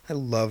 I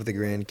love the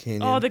Grand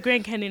Canyon. Oh, the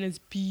Grand Canyon is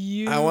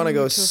beautiful. I want to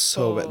go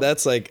so bad.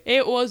 That's like.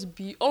 It was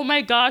oh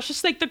my gosh,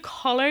 just like the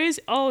colors.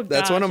 Oh,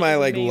 that's gosh, one of my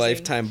like amazing.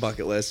 lifetime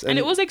bucket lists. And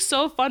it was like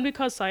so fun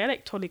because sorry, I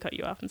like totally cut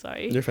you off. I'm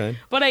sorry. You're fine.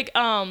 But like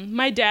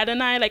my dad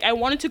and I like I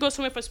wanted to go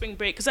somewhere for spring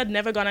break because I'd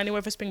never gone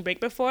anywhere for spring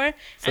break before.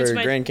 For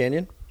Grand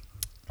Canyon?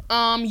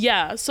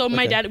 Yeah. So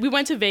my Okay. dad, we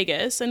went to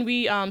Vegas and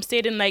we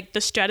stayed in like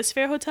the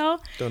Stratosphere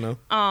Hotel. Don't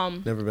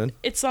know. Never been.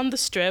 It's on the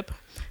Strip,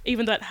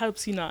 even though it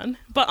helps you none.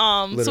 But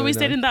so Literally we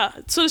stayed none. in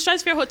that. So the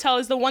Stratosphere Hotel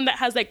is the one that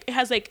has like Is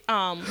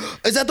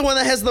that the one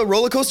that has the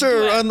roller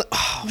coaster Yeah. on the,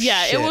 oh,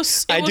 yeah, shit. it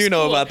was. I do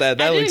know cool. about that.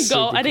 That looks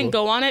super I didn't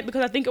cool. go on it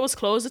because I think it was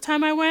closed the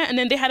time I went. And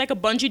then they had like a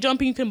bungee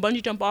jumping. You can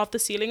bungee jump off the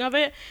ceiling of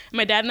it. And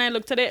my dad and I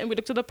looked at it and we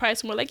looked at the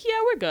price and we're like, yeah,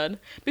 we're good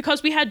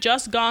because we had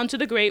just gone to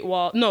the Great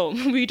Wall. No,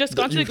 we just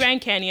gone to the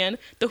Grand Canyon,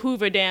 the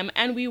Hoover Dam,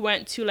 and we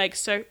went to like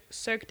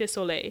Cirque du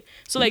Soleil.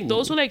 So like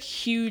those were like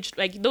huge.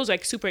 Like those were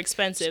like super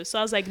expensive. So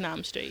I was like, nah,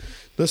 I'm straight.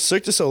 The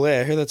Cirque du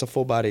Soleil, I hear that's a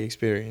full body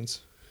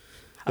experience.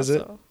 How Is it?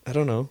 so? I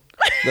don't know.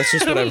 That's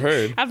just what I've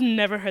heard. I've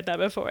never heard that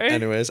before.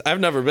 Anyways, I've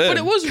never been. But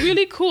it was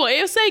really cool.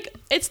 It's like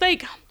I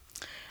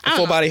don't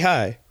full know. body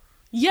high.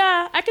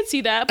 Yeah, I could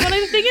see that. But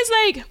like, the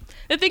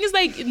thing is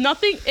like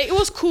nothing. It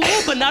was cool,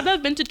 but now that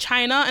I've been to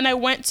China and I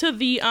went to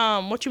the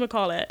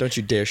whatchamacallit. Don't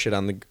you dare shit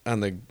on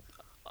the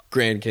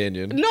Grand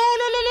Canyon. No.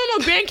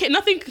 Grand Canyon.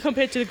 Nothing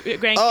compared to the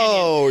Grand Canyon.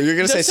 Oh, you're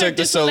gonna The say Cirque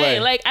du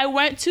Soleil. Like I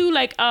went to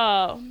like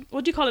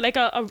what do you call it? Like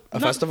a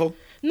festival?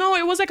 No,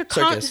 it was like a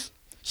Circus.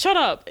 Shut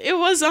up. It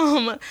was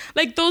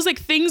like those like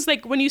things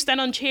like when you stand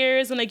on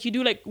chairs and like you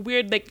do like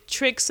weird like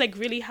tricks like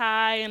really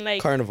high and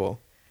like Carnival.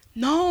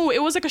 No,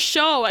 it was like a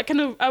show. Like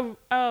a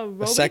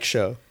A sex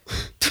show.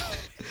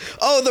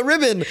 Oh, the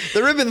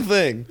ribbon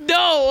thing.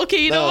 No,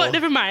 okay, you know No. what?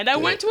 Never mind. I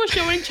went to a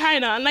show in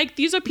China, and like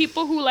these are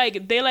people who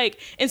like they like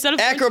instead of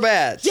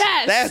Acrobats.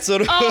 Yes. That's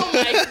what. Oh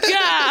my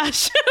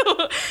gosh.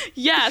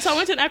 Yeah. So I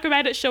went to an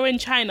acrobatic show in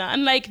China,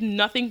 and like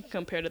nothing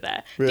compared to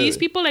that. Really? These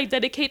people like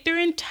dedicate their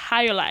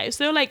entire lives.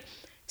 They're like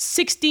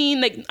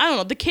 16. Like I don't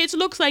know. The kids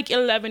looks like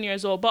 11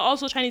 years old, but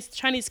also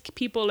Chinese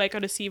people like are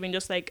deceiving,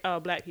 just like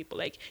black people.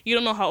 Like you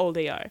don't know how old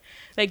they are.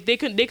 Like they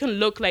can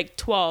look like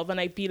 12 and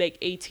like be like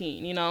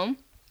 18. You know.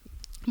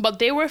 But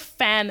they were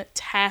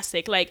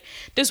fantastic. Like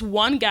this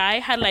one guy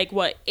had like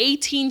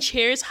 18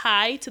 chairs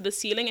high to the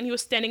ceiling and he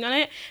was standing on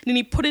it. And then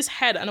he put his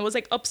head and it was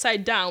like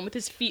upside down with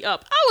his feet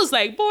up. I was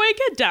like, boy,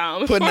 get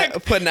down.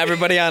 Putting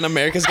everybody on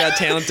America's Got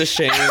Talent to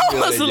shame. I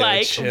was "Yo,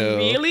 like, chill."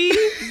 really?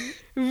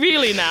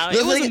 Really now?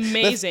 It was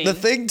amazing. The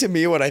thing to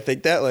me when I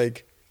think that,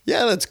 like,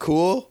 yeah, that's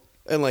cool.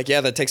 And like, yeah,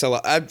 that takes a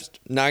lot. I'm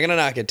not gonna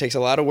knock it. It takes a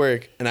lot of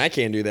work, and I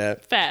can't do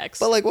that. Facts.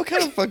 But like, what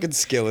kind of fucking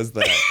skill is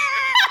that?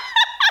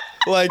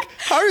 Like,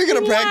 how are you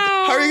gonna practice?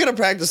 Wow. How are you gonna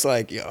practice?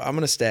 Like, yo, I'm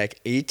gonna stack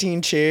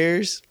 18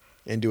 chairs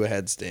and do a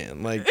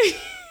headstand. Like,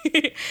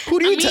 who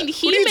do you tell? he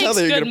Who do you tell makes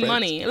that you're good gonna practice?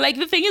 money. Like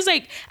the thing is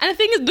like, and the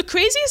thing is, the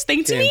craziest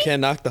thing to Damn, me.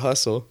 can't knock the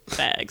hustle.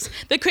 Facts.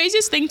 The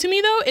craziest thing to me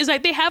though is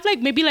like they have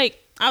like maybe like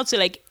I would say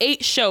like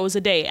 8 shows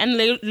a day, and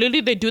literally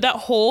they do that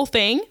whole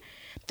thing.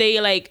 They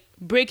like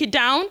break it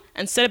down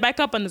and set it back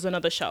up, and there's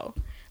another show.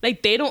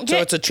 Like they don't get.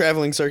 So it's a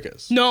traveling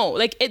circus. No,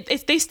 like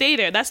it's they stay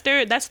there. That's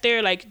their Their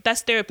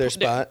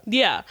spot?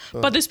 Yeah,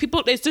 but there's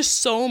people. There's just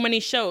so many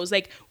shows.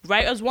 Like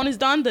right as one is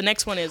done, the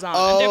next one is on.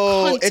 Oh,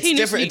 and they're it's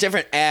continuously-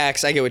 different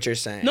acts. I get what you're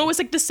saying. No, it's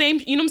like the same.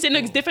 You know what I'm saying?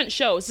 Like it's different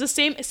shows. It's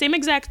the same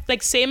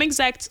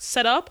exact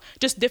setup,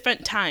 just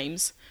different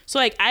times. So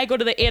like I go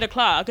to the 8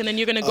 o'clock, and then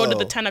you're gonna go to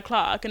the Oh. 10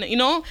 o'clock, and you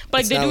know, but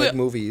like it's they not do like it.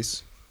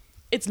 movies.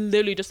 It's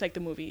literally just like the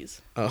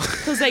movies. Oh.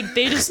 Cause like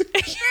they just,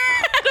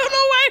 I don't know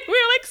why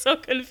we're like so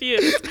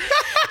confused,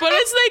 but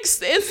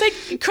it's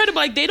like incredible.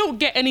 Like they don't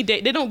get any day,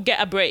 they don't get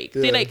a break.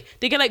 Yeah.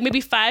 They get like maybe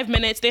 5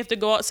 minutes. They have to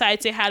go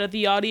outside, say hi to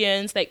the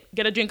audience, like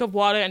get a drink of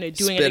water, and they're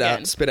doing it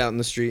again. Spit out in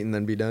the street and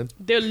then be done.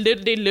 They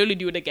literally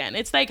do it again.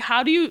 It's like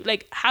how do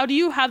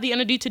you have the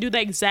energy to do the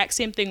exact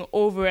same thing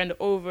over and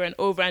over and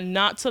over and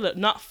not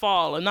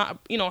fall and not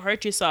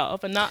hurt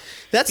yourself and not.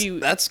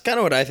 That's kind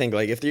of what I think.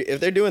 Like if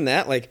they're doing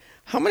that, like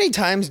how many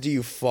times do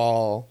you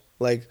fall?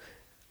 Like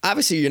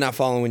obviously you're not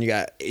falling when you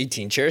got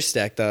 18 chairs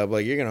stacked up.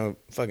 Like you're gonna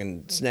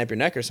fucking snap your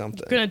neck or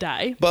something. Gonna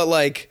die. But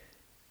like,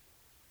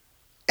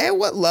 at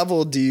what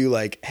level do you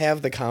like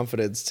have the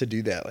confidence to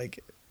do that?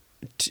 Like,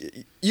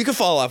 You could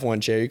fall off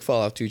one chair. You could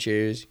fall off two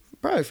chairs.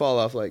 Probably fall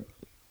off like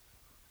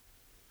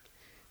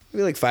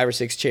maybe like 5 or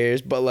 6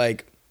 chairs. But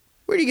like,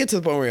 where do you get to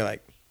the point where you're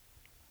like,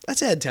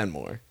 let's add 10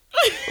 more.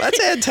 Let's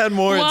add 10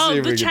 more and see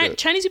if we can do it.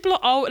 Chinese people are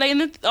all like,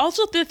 and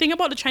also the thing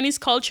about the Chinese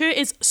culture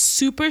is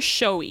super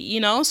showy, you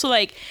know. So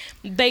like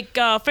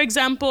for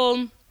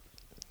example,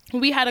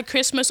 we had a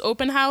Christmas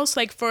open house,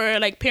 like for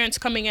like parents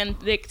coming and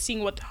like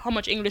seeing how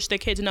much English their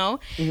kids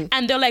know,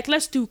 and they're like,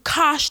 let's do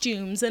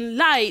costumes and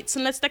lights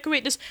and let's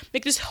decorate this,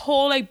 make this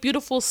whole like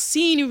beautiful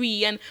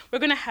scenery, and we're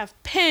gonna have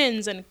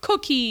pins and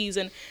cookies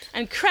and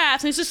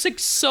crafts, and it's just like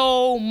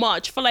so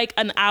much for like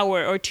an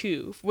hour or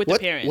two with the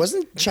parents.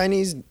 Wasn't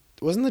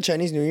the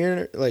Chinese New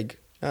Year like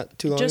not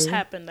too long ago? Just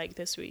happened like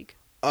this week.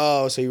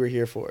 Oh, so you were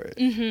here for it?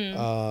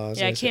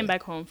 Yeah, I came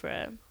back home for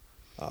it.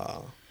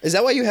 Is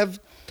that why you have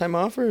time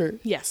off, or?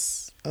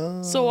 Yes.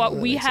 Oh, so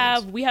we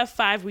have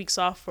 5 weeks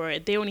off for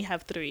it. They only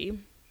have 3.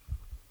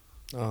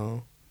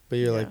 Oh, but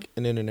you're like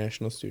an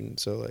international student,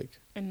 so like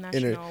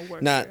international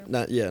worker.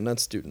 Not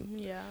student.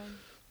 Yeah.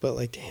 But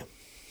like, damn.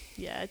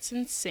 Yeah, it's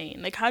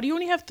insane. Like, how do you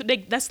only have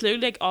like that's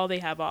literally like all they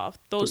have off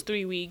those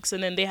 3 weeks,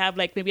 and then they have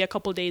like maybe a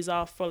couple days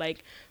off for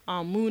like the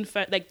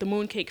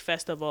Mooncake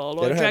Festival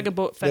or Dragon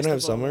Boat Festival. They don't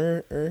have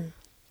summer or.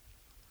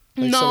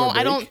 Like no,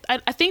 I don't.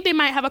 I think they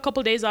might have a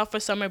couple days off for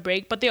summer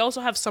break, but they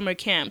also have summer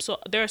camp. So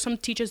there are some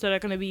teachers that are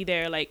going to be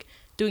there, like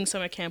doing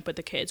summer camp with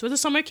the kids. But the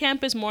summer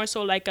camp is more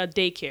so like a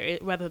daycare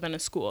rather than a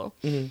school.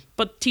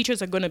 But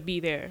teachers are going to be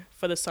there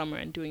for the summer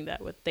and doing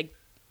that with like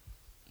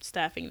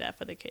staffing that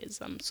for the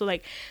kids. So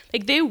like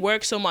they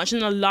work so much,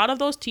 and a lot of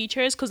those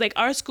teachers, because like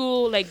our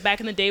school like back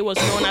in the day was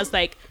known as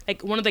like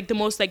one of like the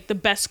most like the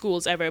best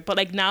schools ever, but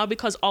like now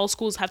because all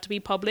schools have to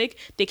be public,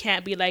 they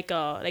can't be like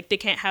they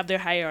can't have their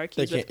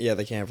hierarchies. They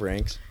can't have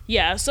ranks.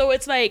 Yeah, so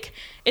it's like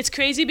it's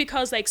crazy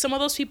because like some of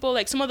those people,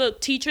 like some of the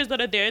teachers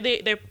that are there,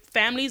 their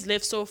families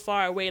live so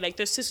far away, like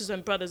their sisters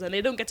and brothers, and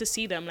they don't get to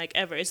see them like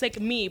ever. It's like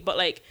me, but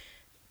like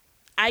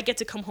I get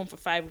to come home for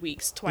 5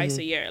 weeks twice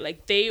a year.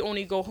 Like they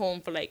only go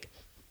home for like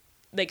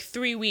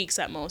 3 weeks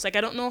at most. Like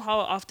I don't know how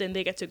often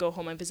they get to go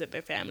home and visit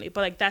their family,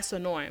 but like that's the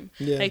norm.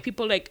 Yeah. Like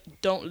people like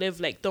don't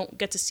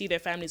get to see their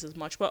families as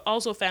much, but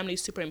also family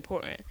is super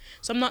important.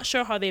 So I'm not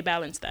sure how they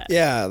balance that.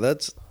 Yeah,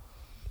 it's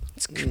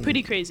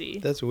pretty crazy.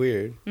 That's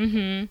weird.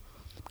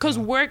 Because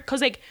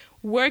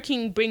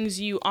working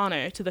brings you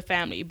honor to the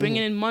family,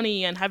 bringing in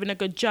money and having a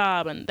good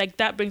job, and like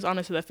that brings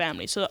honor to the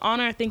family. So the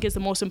honor I think is the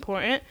most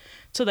important.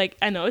 So like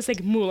I know it's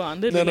like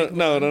Mulan.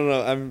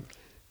 No.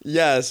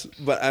 Yes,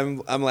 but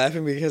I'm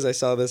laughing because I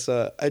saw this.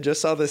 I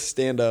just saw this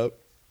stand up,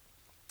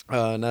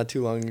 not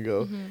too long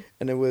ago,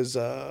 and it was.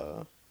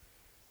 Oh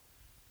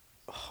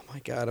my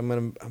God, I'm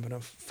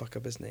gonna fuck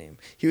up his name.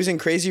 He was in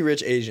Crazy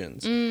Rich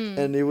Asians,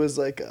 and it was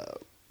like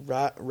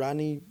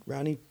Rodney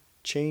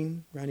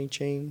Chang.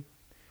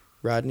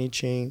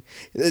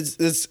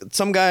 It's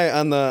some guy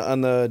on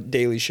the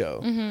Daily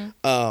Show.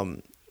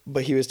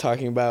 But he was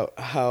talking about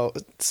how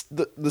it's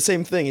the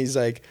same thing. He's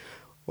like,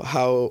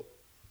 how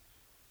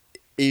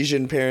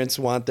Asian parents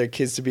want their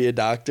kids to be a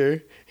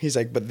doctor. He's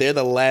like, but they're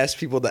the last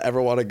people that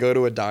ever want to go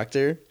to a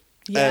doctor.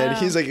 Yeah. And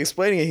he's like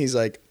explaining it. He's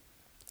like,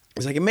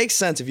 it makes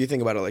sense if you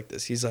think about it like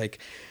this. He's like,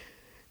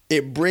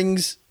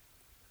 it's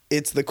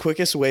the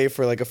quickest way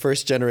for like a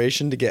first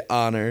generation to get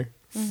honor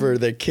for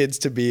their kids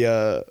to be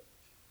a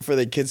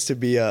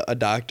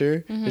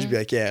doctor. Just be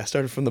like, yeah, I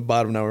started from the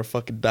bottom, now we're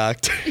fucking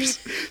doctors.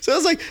 So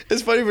it's like,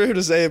 it's funny for him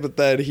to say it, but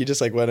then he just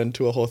like went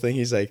into a whole thing.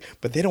 He's like,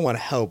 but they don't want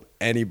to help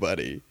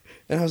anybody.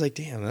 And I was like,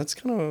 damn, that's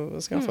kind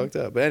of fucked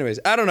up. But anyways,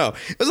 I don't know.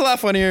 It was a lot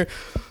funnier.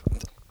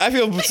 I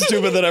feel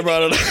stupid that I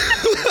brought it up.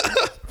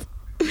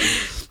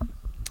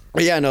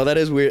 But yeah, no, that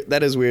is weird.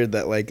 That is weird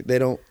that like they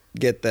don't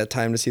get that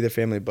time to see their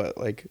family, but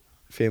like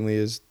family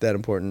is that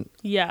important.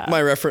 Yeah. My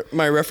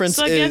reference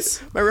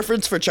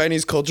for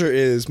Chinese culture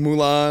is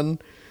Mulan,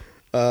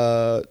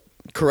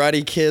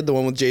 Karate Kid, the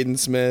one with Jaden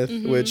Smith,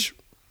 which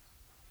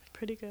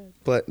pretty good.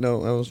 But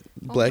no, I was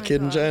black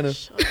kid in China.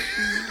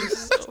 You're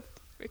so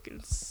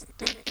freaking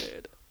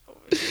stupid. Oh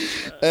my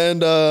God.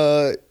 And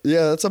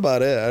yeah, that's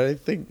about it. I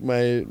think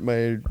my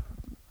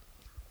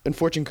and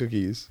fortune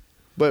cookies.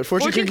 But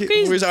fortune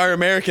cookies are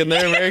American.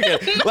 They're American.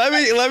 let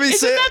me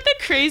say. Isn't that the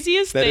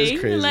craziest thing? Is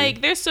crazy.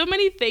 Like, there's so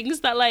many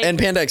things that like. And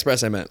Panda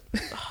Express, I meant.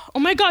 Oh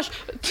my gosh!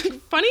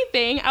 Funny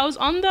thing, I was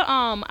on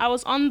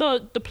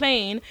the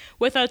plane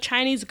with a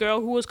Chinese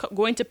girl who was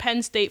going to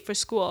Penn State for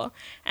school,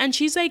 and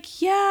she's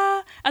like,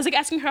 "Yeah." I was like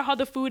asking her how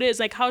the food is,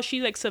 like how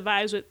she like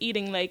survives with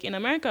eating like in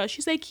America.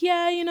 She's like,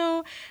 "Yeah, you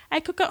know, I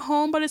cook at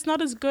home, but it's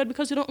not as good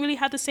because we don't really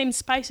have the same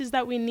spices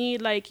that we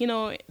need, like you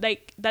know,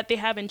 like that they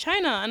have in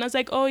China." And I was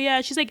like, "Oh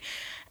yeah." She's like,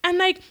 "And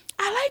like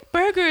I like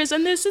burgers,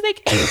 and there's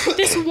like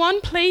this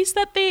one place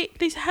that they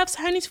have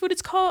Chinese food.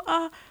 It's called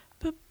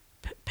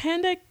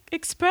Panda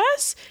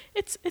Express.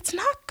 It's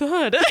not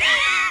good."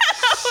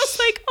 I was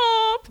like,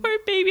 "Oh, poor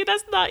baby.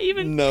 That's not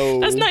even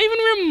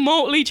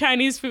remotely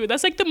Chinese food.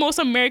 That's like the most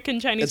American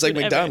Chinese food ever."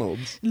 It's like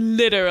McDonald's.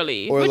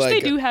 Literally. Or which like they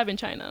do have in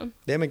China.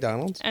 They have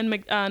McDonald's?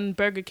 And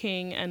Burger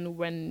King and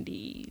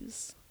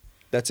Wendy's.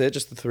 That's it?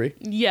 Just the 3?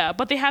 Yeah,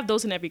 but they have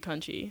those in every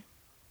country.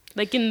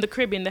 Like in the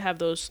Caribbean, they have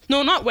those.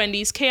 No, not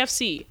Wendy's.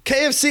 KFC.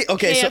 KFC.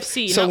 Okay,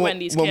 KFC, so not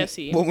Wendy's.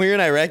 KFC. When we were in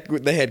Iraq,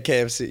 they had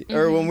KFC,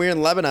 or when we were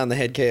in Lebanon, they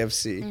had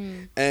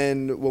KFC,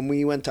 and when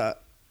we went to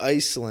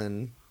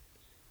Iceland,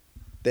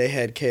 they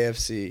had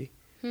KFC,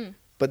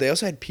 but they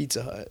also had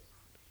Pizza Hut.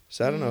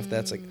 So I don't know if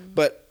that's like,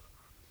 but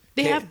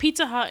they have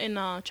Pizza Hut in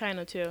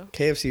China too.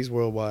 KFC's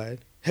worldwide.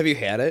 Have you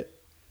had it?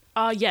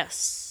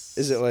 Yes.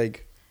 Is it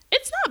like?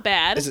 It's not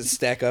bad. Does it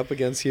stack up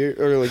against here,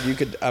 or like you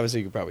could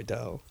probably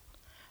tell?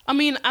 I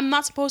mean, I'm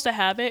not supposed to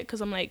have it because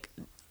I'm like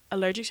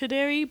allergic to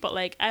dairy, but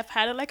like I've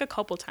had it like a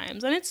couple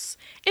times and it's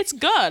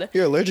good.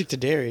 You're allergic to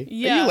dairy?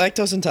 Yeah. Are you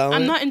lactose intolerant?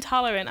 I'm not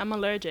intolerant. I'm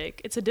allergic.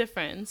 It's a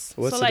difference.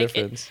 What's the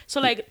difference? So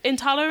like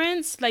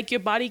intolerance, like your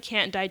body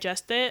can't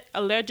digest it.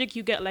 Allergic,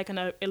 you get like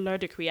an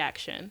allergic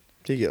reaction.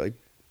 Do you get like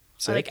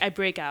sick? Or, like I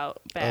break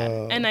out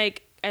bad, and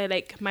like I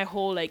like my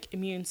whole like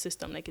immune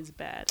system like is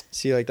bad.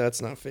 See, like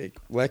that's not fake.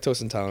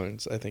 Lactose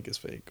intolerance, I think, is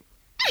fake.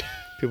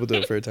 People do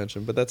it for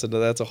attention, but that's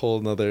a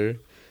whole nother.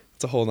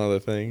 It's a whole nother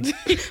thing.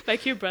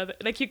 Like your brother,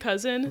 like your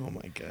cousin. Oh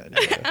my god.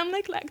 Yeah. I'm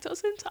like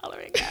lactose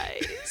intolerant,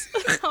 guys.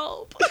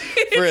 Help.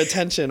 For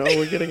attention. Oh,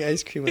 we're getting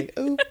ice cream. Like,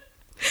 oh,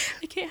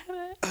 I can't have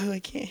it. Oh, I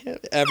can't have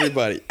it.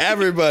 Everybody.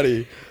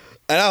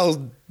 And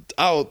I'm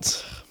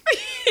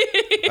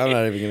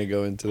not even gonna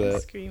go into that.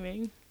 I'm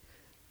screaming.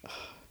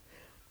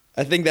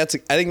 I think that's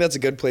a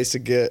good place to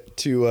get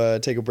to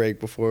take a break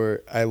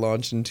before I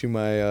launch into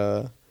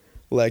my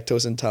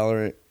lactose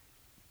intolerant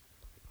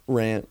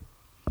rant.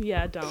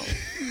 Yeah, don't.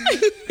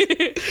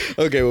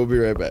 Okay, we'll be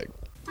right back.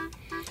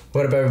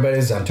 What up, everybody?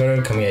 This is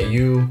Antonio coming at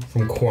you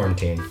from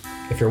quarantine.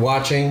 If you're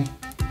watching,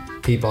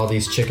 peep all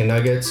these chicken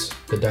nuggets,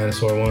 the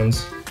dinosaur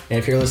ones. And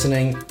if you're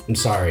listening, I'm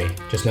sorry.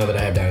 Just know that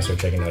I have dinosaur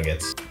chicken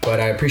nuggets. But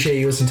I appreciate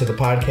you listening to the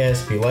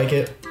podcast. If you like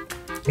it,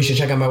 you should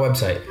check out my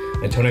website,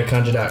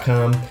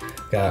 AntonioConja.com.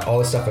 Got all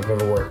the stuff I've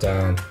ever worked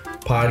on.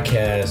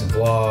 Podcasts,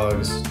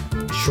 vlogs,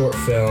 short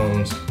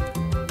films,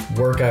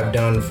 work I've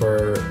done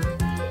for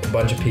a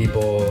bunch of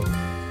people,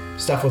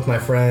 stuff with my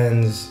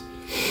friends.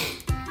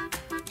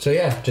 So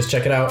yeah, just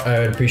check it out. I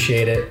would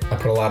appreciate it. I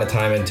put a lot of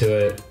time into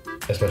it,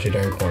 especially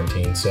during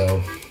quarantine. So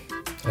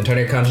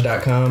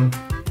AntonioConja.com.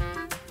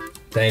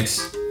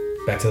 Thanks.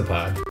 Back to the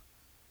pod.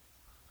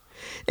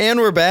 And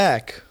we're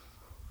back.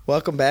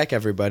 Welcome back,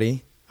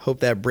 everybody.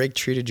 Hope that break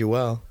treated you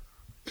well.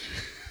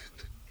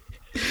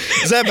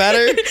 Is that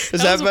better?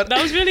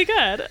 That was really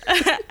good.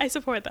 I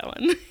support that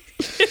one.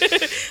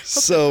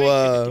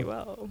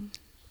 So,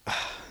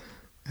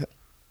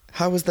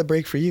 how was the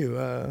break for you?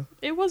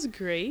 It was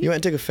great. You went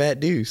and took a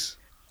fat deuce.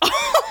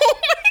 Oh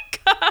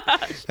my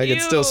gosh. I can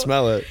still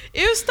smell it.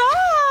 Ew,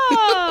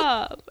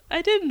 stop.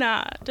 I did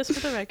not, just for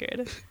the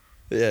record.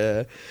 Yeah,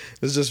 it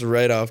was just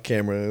right off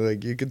camera.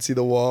 Like you could see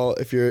the wall.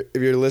 If you're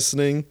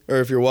listening or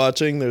if you're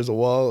watching, there's a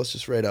wall. It's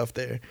just right off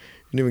there.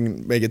 You didn't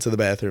even make it to the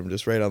bathroom,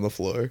 just right on the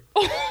floor.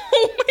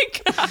 Oh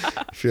my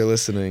god. If you're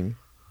listening,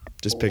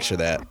 just picture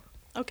that.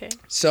 Okay.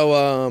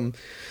 So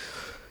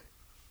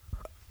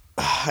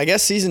I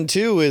guess season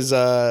two is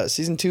a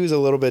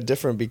little bit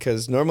different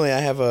because normally I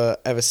have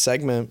a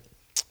segment,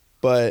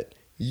 but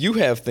you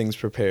have things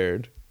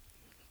prepared.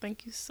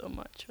 Thank you so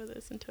much for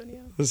this,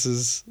 Antonio. This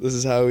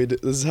is how I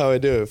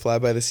do it. Fly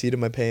by the seat of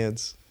my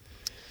pants.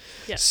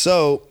 Yeah.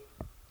 So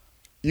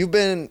you've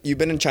been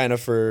in China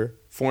for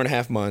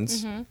 4.5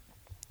 months,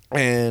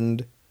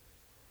 and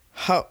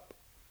how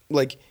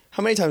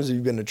many times have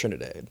you been to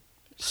Trinidad?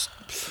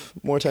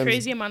 More times.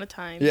 Crazy amount of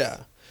times.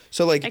 Yeah.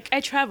 So I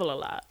travel a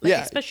lot.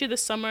 Yeah. Especially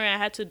this summer, I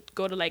had to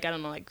go to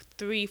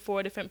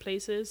 3-4 different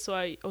places. So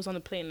I was on the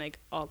plane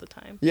all the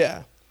time.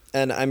 Yeah,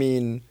 and I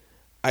mean,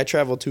 I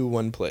travel to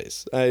one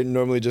place. I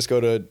normally just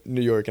go to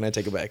New York and I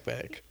take a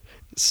backpack.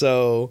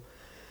 So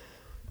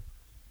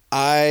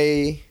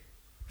I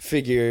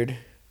figured,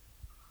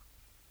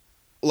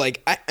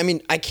 I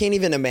mean, I can't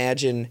even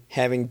imagine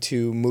having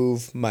to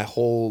move my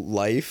whole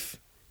life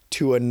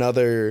to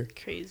another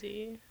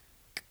crazy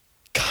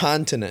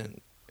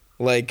continent.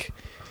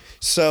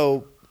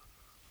 So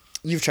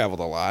you've traveled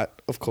a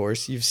lot, of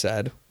course. You've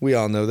said. We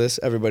all know this.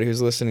 Everybody who's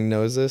listening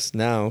knows this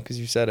now because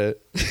you said it.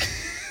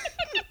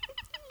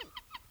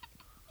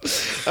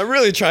 I'm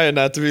really trying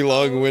not to be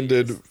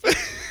long-winded.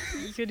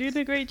 You're doing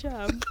a great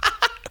job.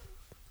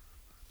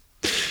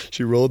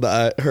 She rolled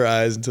her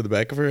eyes into the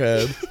back of her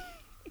head.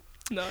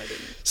 No, I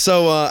didn't.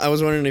 So I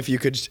was wondering if you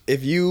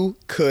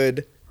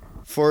could,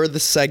 for the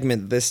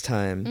segment this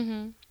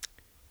time,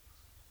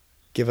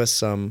 give us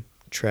some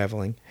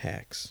traveling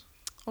hacks.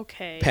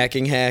 Okay.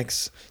 Packing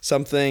hacks,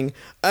 something.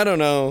 I don't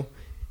know.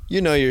 You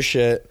know your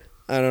shit.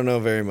 I don't know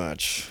very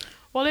much.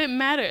 Well, it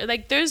matters.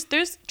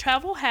 There's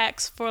travel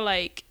hacks for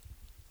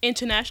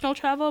international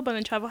travel, but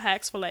then travel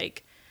hacks for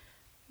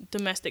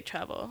domestic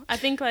travel. I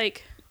think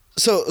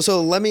So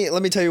let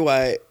me tell you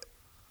why.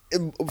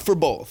 For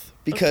both,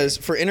 because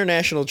for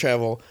international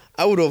travel,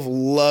 I would have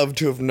loved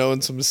to have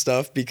known some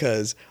stuff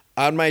because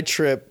on my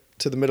trip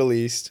to the Middle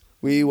East,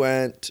 we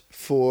went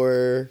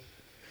for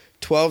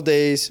 12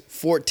 days,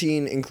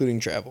 14 including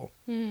travel.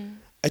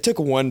 I took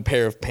one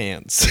pair of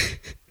pants.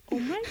 Oh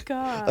my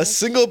god. A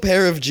single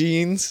pair of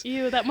jeans.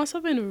 Ew, that must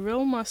have been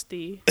real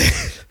musty.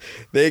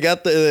 They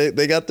got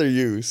their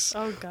use.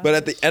 Oh god. But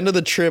at the end of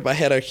the trip, I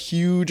had a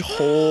huge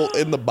hole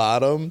in the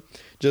bottom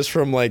just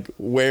from like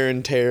wear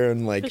and tear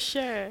and For like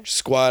sure.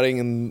 squatting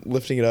and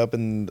lifting it up,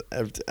 and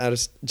I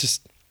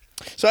just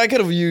so I could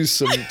have used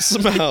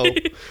some help.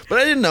 But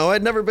I didn't know.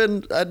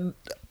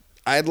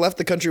 I had left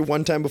the country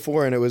one time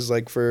before, and it was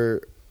like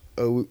for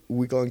a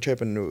week-long trip,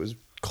 and it was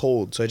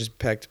cold, so I just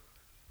packed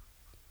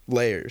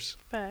layers.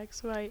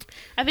 Facts, right.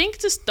 I think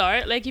to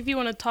start, like if you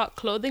want to talk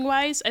clothing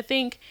wise, I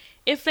think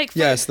if like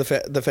Yes, the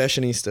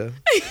fashionista.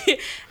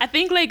 I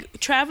think like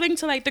traveling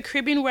to like the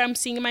Caribbean where I'm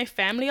seeing my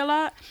family a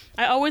lot,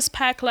 I always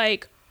pack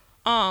like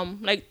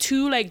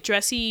two like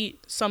dressy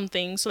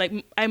something. So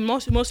like I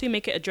mostly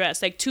make it a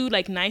dress, like two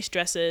like nice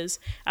dresses.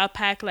 I'll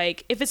pack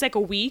like if it's like a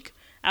week,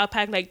 I'll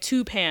pack like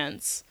 2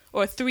 pants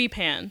or 3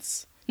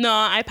 pants. No,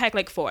 I pack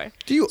like 4.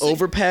 Do you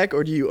overpack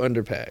or do you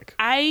underpack?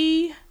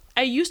 I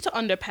used to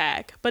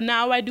underpack, but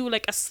now I do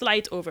like a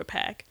slight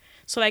overpack.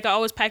 So like I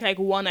always pack like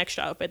 1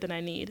 extra outfit than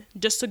I need,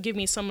 just to give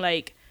me some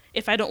like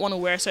if I don't want to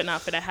wear a certain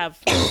outfit, I have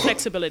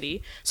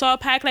flexibility. So I'll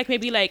pack like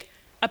maybe like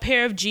a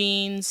pair of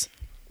jeans,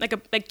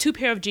 like 2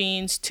 pair of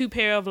jeans, 2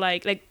 pair of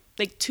like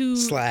 2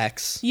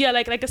 slacks. Yeah,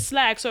 like a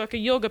slacks or like a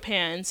yoga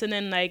pants, and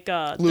then like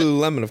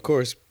Lululemon, of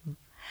course.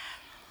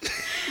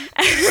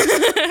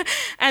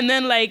 and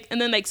then like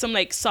some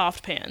like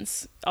soft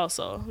pants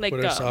also. Like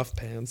what are soft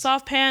pants?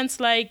 Soft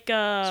pants like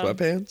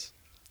sweatpants?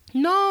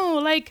 No,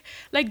 like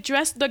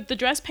dress like the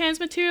dress pants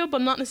material,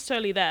 but not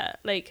necessarily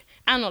that. Like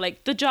I don't know,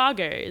 like the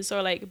joggers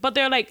or like, but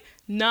they're like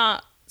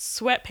not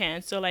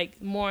sweatpants. They're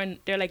like more.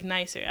 They're like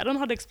nicer. I don't know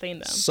how to explain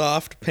them.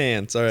 Soft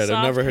pants. All right, Soft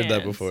I've never heard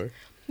that pants. before.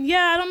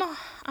 Yeah,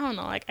 I don't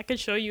know. Like I could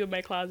show you in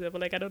my closet,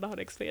 but like I don't know how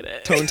to explain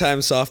it. Tone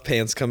Time soft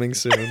pants coming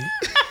soon.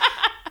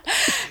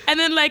 And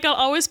then like I'll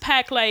always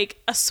pack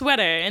like a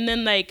sweater and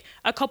then like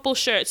a couple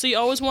shirts. So you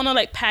always want to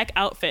like pack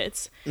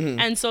outfits. Mm-hmm.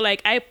 And so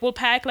like I will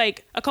pack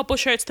like a couple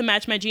shirts to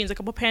match my jeans, a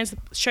couple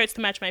shirts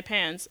to match my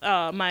pants,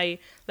 my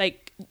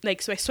like my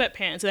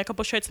sweatpants, and a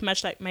couple shirts to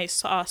match like my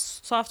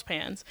soft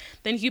pants.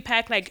 Then you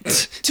pack like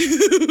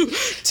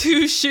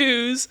two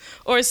shoes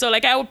or so.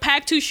 Like I would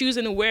pack 2 shoes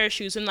and wear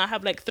shoes and not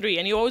have like 3.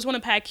 And you always want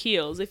to pack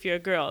heels if you're a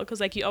girl,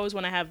 because like you always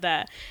want to have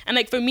that. And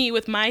like for me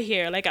with my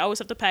hair, like I always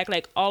have to pack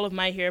like all of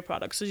my hair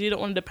products, so you don't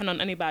want to depend on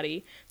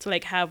anybody to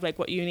like have like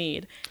what you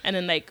need. And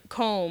then like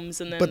combs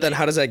and then. But then like,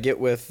 how does that get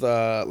with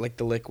like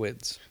the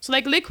liquids? so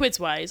like liquids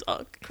wise,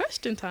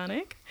 question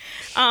tonic.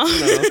 No.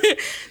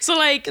 So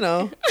like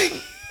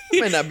I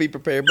might not be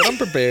prepared, but I'm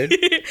prepared.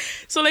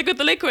 So like with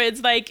the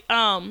liquids, like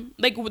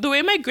the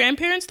way my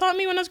grandparents taught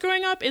me when I was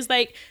growing up is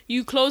like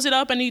you close it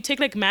up and you take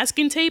like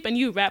masking tape and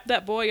you wrap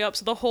that boy up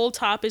so the whole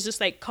top is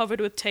just like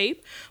covered with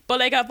tape. But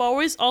like I've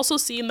always also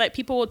seen like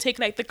people will take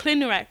like the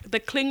cling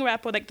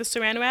wrap or like the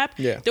saran wrap.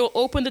 Yeah. They'll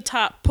open the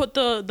top, put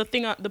the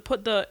thing up,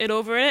 put it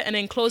over it, and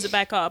then close it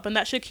back up, and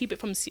that should keep it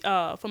from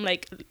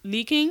like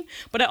leaking.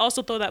 But I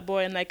also throw that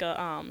boy in like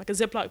a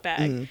Ziploc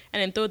bag, and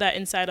then throw that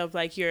inside of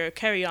like your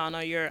carry-on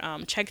or your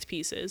checked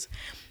pieces.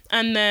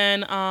 And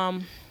then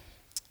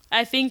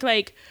I think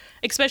like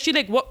especially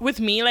like what with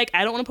me, like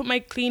I don't want to put my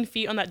clean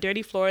feet on that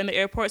dirty floor in the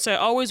airport, so I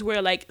always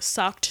wear like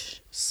socked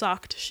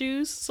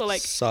shoes. So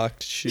like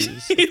socked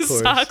shoes, of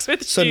course. Socks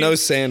with so shoes. no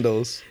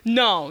sandals.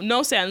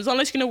 No sandals,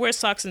 unless you're gonna wear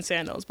socks and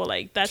sandals. But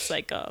like that's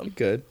like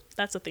good.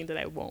 That's a thing that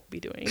I won't be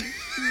doing.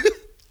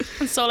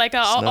 So like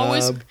I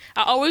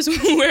always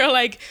wear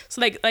like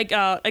my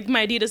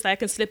Adidas that I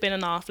can slip in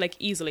and off like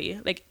easily,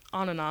 like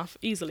on and off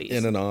easily.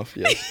 In and off,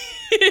 yeah.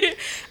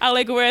 I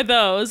like wear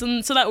those,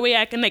 and so that way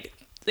I can like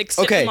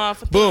slip them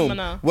off. Boom.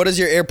 What is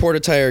your airport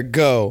attire?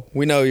 Go.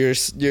 We know your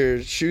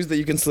shoes that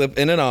you can slip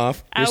in and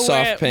off. Your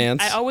soft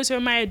pants. I always wear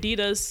my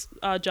Adidas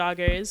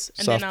joggers.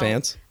 And soft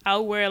pants.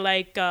 I'll wear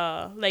like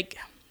a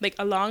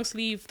long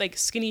sleeve like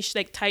skinny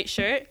like tight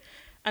shirt,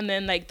 and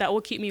then like that will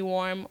keep me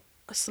warm.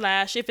 /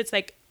 if it's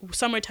like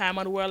summertime,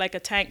 I'd wear like a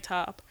tank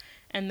top,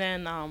 and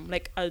then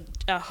like a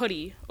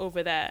hoodie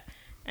over that,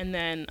 and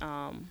then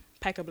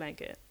pack a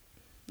blanket.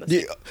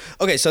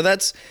 Okay, so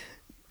that's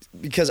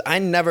because I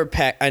never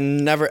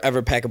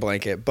ever pack a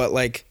blanket, but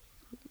like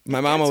my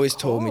mom always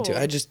told me to.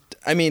 I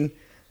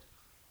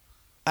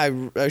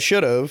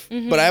should have,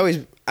 but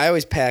I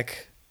always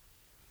pack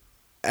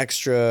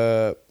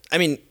extra. I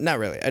mean, not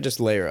really. I just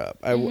layer up.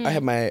 I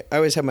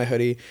always have my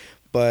hoodie,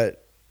 but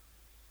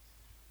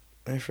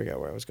I forgot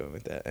where I was going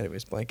with that.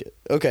 Anyways, blanket.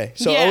 Okay,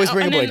 so always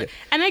bring a blanket.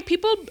 And like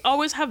people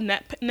always have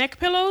neck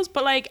pillows,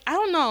 but like I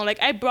don't know. Like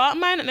I brought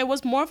mine, and it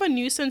was more of a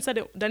nuisance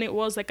than it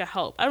was like a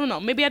help. I don't know.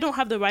 Maybe I don't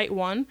have the right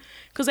one,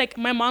 because like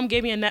my mom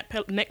gave me a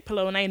neck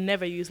pillow, and I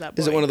never used that.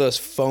 Is it one of those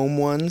foam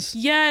ones?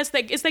 Yeah,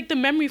 it's like the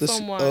memory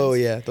foam ones. Oh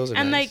yeah, those are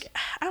and nice. like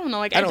I don't know.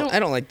 Like I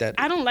don't like that.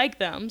 I don't like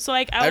them. So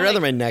like I'd rather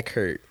my neck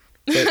hurt.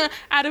 But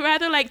I'd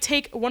rather like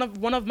take one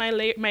of my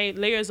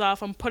layers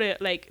off and put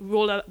it like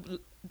roll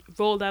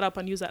that up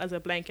and use that as a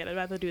blanket. I'd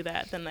rather do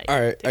that than like.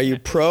 All right, are you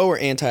pro or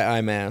anti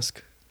eye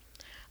mask?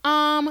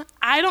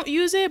 I don't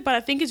use it, but I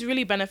think it's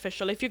really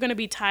beneficial if you're gonna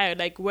be tired.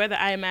 Like wear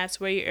the eye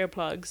mask, wear your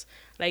earplugs,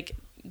 like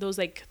those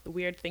like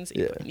weird things. That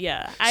you put in.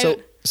 Yeah.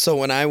 So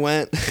when I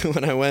went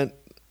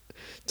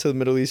to the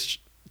Middle East,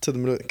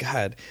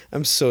 God,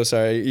 I'm so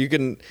sorry. You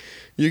can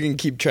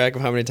keep track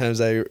of how many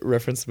times I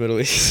reference the Middle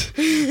East.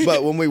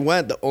 But when we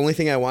went, the only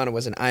thing I wanted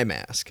was an eye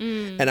mask,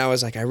 and I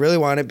was like, I really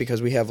want it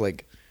because we have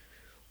like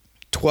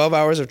 12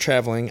 hours of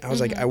traveling. I was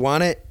like, I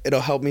want it.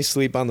 It'll help me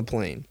sleep on the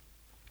plane.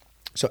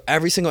 So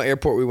every single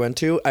airport we went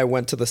to, I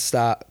went to the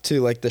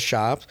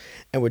shop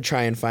and would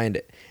try and find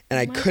it. And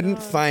I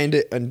couldn't find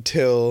it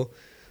until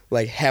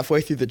like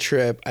halfway through the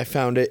trip. I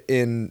found it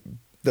in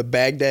the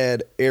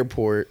Baghdad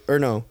airport. Or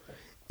no,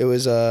 it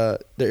was the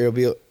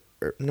Erbil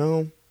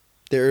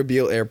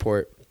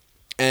airport.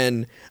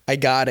 And I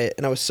got it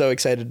and I was so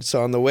excited.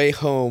 So on the way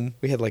home,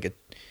 we had like a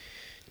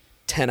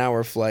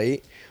 10-hour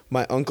flight.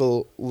 My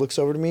uncle looks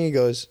over to me, he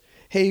goes,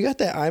 hey, you got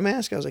that eye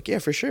mask? I was like, yeah,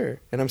 for sure.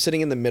 And I'm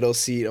sitting in the middle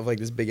seat of like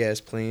this big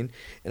ass plane,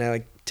 and I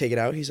like take it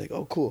out. He's like,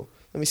 oh, cool.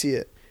 Let me see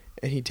it.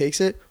 And he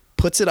takes it,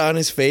 puts it on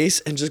his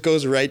face, and just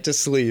goes right to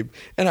sleep.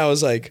 And I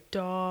was like,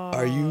 Dog.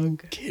 Are you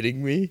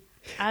kidding me?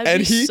 I'd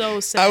be so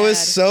sad. I was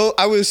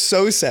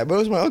so sad. But it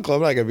was my uncle.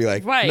 I'm not gonna be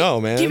like, right.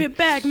 No, man. Give it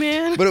back,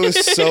 man. But it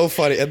was so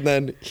funny. And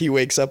then he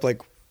wakes up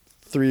like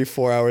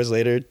 3-4 hours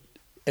later,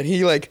 and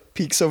he like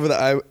peeks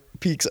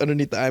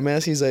underneath the eye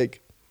mask. He's like,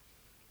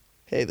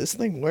 hey, this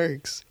thing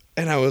works.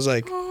 And I was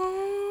like,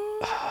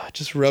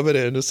 just rub it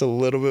in just a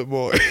little bit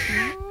more.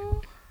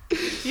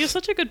 You're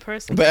such a good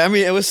person. But I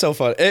mean, it was so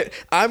fun.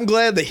 I'm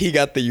glad that he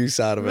got the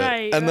use out of it.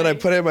 Right, and then I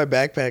put it in my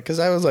backpack because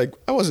I was like,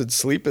 I wasn't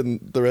sleeping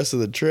the rest of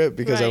the trip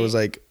because I was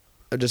like,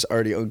 I'm just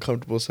already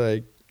uncomfortable.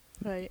 So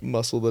I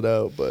muscled it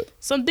out. But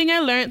something I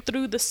learned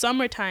through the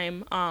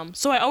summertime.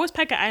 So I always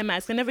pack an eye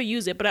mask. I never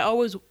use it, but I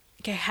always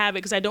have it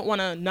because I don't want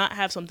to not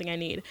have something I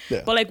need.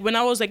 Yeah. But like when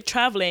I was like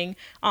traveling,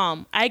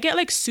 I get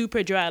like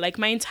super dry. Like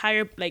my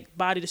entire like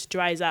body just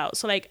dries out.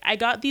 So like I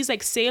got these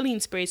like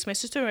saline sprays. My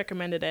sister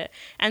recommended it,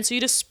 and so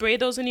you just spray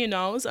those in your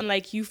nose, and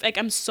like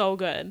I'm so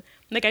good.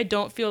 Like I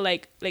don't feel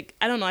like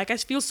I don't know. Like I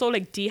feel so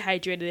like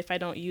dehydrated if I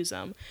don't use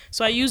them.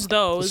 So I use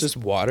those. It's just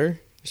water.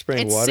 You're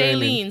spraying it's water. It's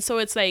saline, so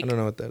it's like I don't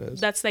know what that is.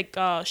 That's like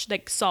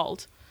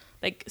salt.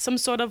 Like some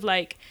sort of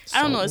like salt.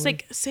 I don't know. It's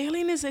like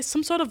saline is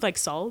some sort of like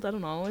salt. I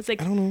don't know. It's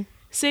like I don't know.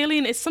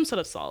 Saline is some sort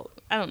of salt.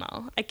 I don't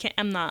know.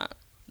 I'm not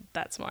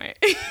that smart.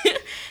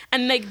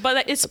 And like,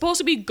 but it's supposed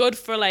to be good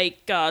for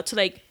like to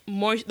like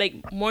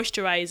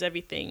moisturize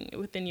everything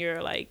within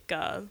your like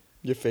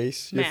your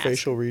face, mask. Your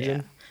facial region.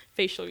 Yeah.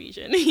 Facial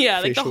region.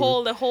 Yeah, like the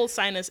whole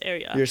sinus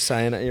area.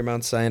 Your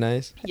Mount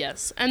Sinai.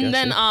 Yes. And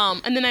then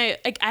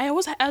I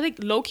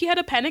low key had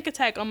a panic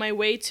attack on my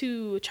way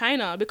to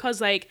China because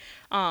like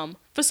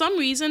for some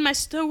reason my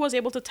sister was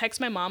able to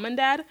text my mom and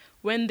dad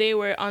when they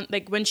were on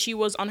when she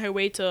was on her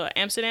way to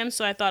Amsterdam,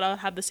 so I thought I'll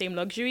have the same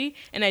luxury,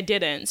 and I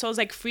didn't. So I was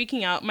like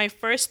freaking out. My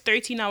first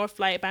 13-hour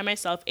flight by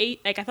myself, I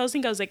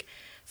was like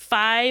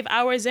 5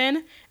 hours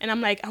in, and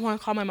I'm like, I want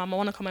to call my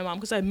mom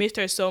because I missed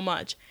her so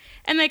much.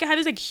 And like I had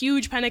this like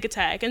huge panic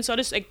attack, and so I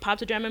just like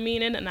popped a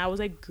Dramamine in, and I was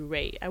like,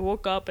 great. I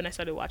woke up and I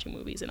started watching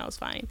movies, and I was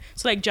fine.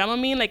 So like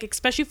Dramamine, like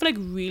especially for like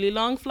really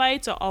long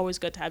flights, are always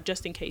good to have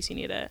just in case you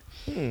need it.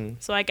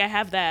 So like I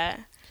have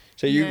that.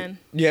 So you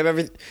have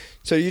everything.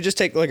 So you just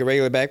take like a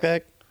regular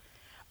backpack?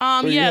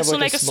 Yeah. So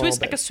like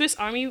a Swiss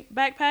Army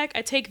backpack,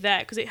 I take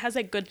that because it has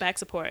like good back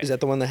support. Is that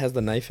the one that has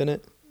the knife in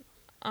it?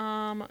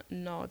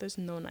 No, there's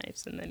no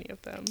knives in any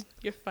of them.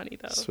 You're funny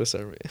though. Swiss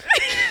Army.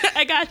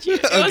 I got you.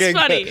 It was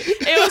funny. Good.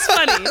 It was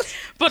funny.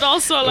 But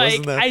also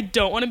like I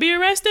don't want to be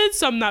arrested,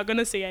 so I'm not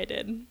gonna say I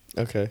did.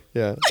 Okay,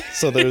 yeah.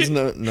 So there's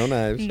no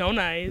knives. No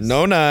knives.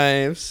 No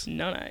knives.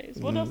 No knives.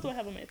 What else do I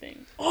have on my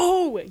thing?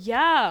 Oh,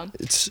 yeah.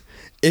 It's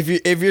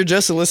if you're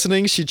just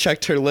listening, she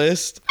checked her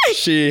list.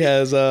 She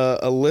has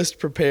a list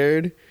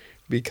prepared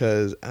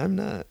because I'm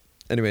not.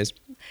 Anyways.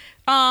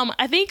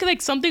 I think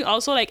like something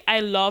also like I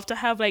love to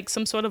have like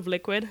some sort of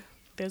liquid.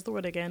 There's the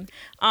word again.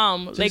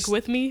 Like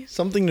with me.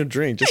 Something to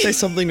drink. Just say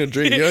something to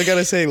drink. You don't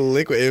gotta say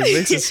liquid. It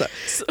makes it.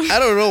 I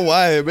don't know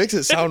why it makes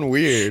it sound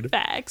weird.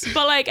 Facts.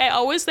 But like I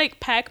always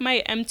like pack my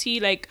empty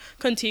like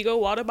Contigo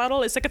water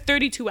bottle. It's like a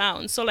 32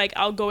 ounce. So like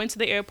I'll go into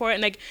the airport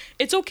and like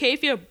it's okay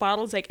if your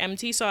bottle's like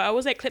empty. So I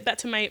always like clip that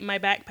to my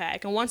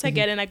backpack. And once I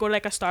get in, I go to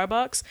like a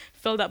Starbucks,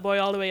 fill that boy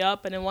all the way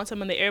up, and then once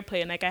I'm on the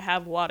airplane, like I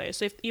have water.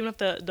 So even if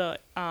the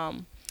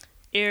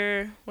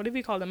what do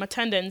we call them?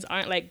 Attendants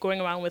aren't like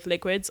going around with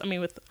liquids. I mean,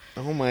 with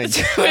oh my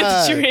god,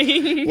 with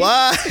drinks.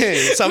 Why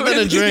something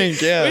to drink?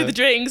 Yeah, with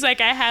drinks.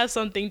 Like I have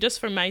something just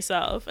for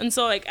myself, and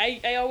so like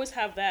I always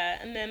have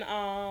that. And then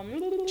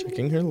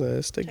checking her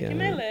list again.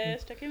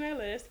 Checking my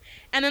list.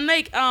 And then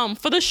like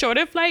for the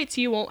shorter flights,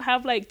 you won't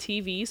have like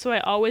TV, so I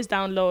always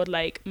download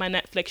like my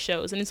Netflix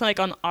shows, and it's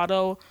like on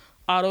auto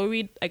auto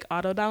read, like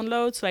auto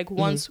download. So like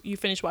once you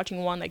finish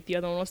watching one, like the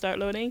other one will start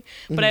loading.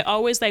 But I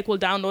always like will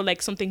download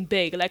like something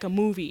big, like a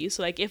movie.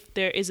 So like if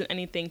there isn't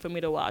anything for me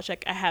to watch,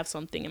 like I have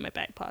something in my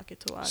back pocket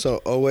to watch. So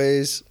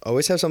always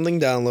have something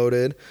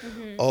downloaded.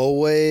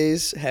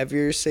 Always have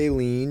your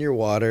saline, your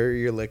water,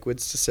 your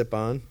liquids to sip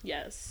on.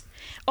 Yes.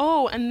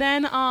 Oh, and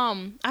then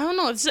I don't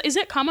know. Is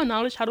it common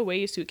knowledge how to weigh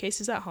your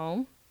suitcases at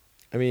home?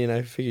 I mean,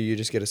 I figure you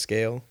just get a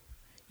scale.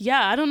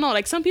 Yeah, I don't know.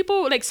 Like some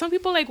people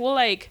like will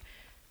like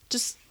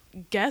just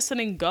guess and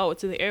then go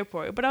to the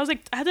airport. But I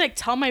had to like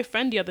tell my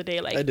friend the other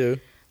day, like I do.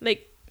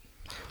 Like,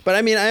 but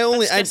I mean,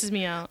 that stresses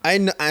me out. I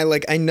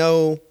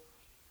know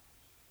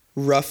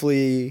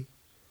roughly,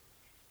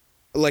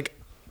 like.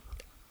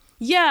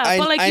 Yeah,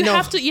 but like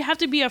you have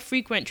to be a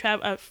frequent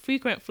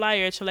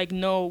flyer to like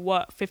know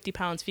what 50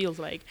 pounds feels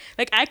like.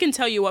 Like I can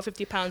tell you what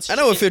 50 pounds. I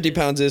know what 50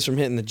 pounds is from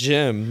hitting the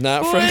gym,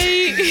 not from.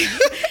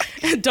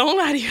 Don't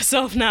lie to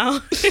yourself now.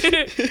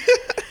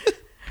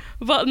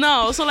 But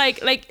no, so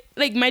like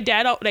my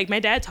dad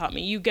taught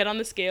me. You get on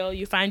the scale,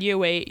 you find your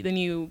weight, then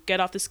you get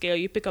off the scale,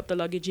 you pick up the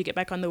luggage, you get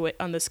back on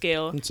the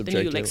scale,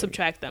 then you like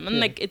subtract them, and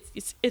like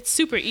it's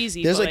super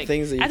easy. There's like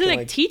things that you I have can to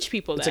like teach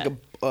people it's that. It's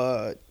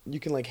like you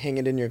can like hang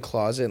it in your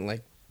closet and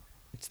like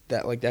it's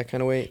that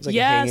kind of weight. It's like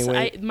yes, a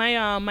hanging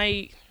weight.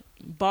 My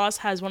boss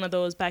has one of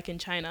those back in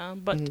China,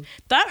 but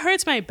that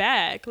hurts my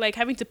back. Like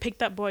having to pick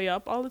that boy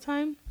up all the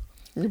time.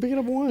 You pick it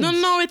up once.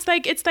 No, it's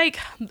like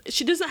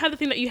she doesn't have the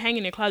thing that you hang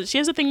in your closet. She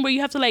has the thing where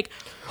you have to like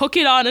hook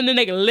it on and then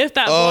like lift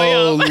that boy up.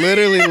 Oh,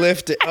 literally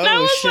lift it. And I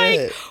was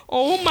shit. like,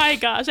 oh my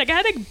gosh. Like I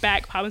had like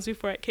back problems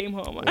before I came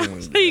home. I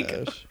was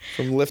like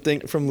from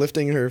lifting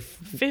her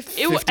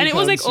 50 and it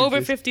was like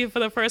over 50 for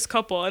the first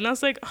couple, and I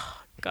was like, oh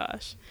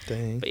gosh.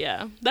 Dang. But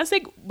yeah, that's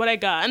like what I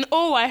got. And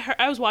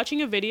I was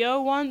watching a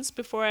video once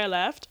before I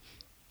left.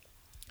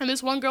 And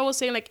this one girl was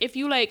saying, like, if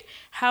you, like,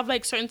 have,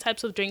 like, certain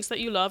types of drinks that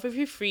you love, if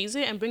you freeze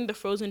it and bring the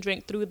frozen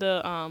drink through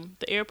the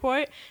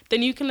airport,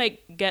 then you can,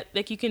 like,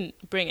 you can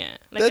bring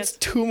it. Like, that's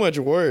too much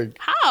work.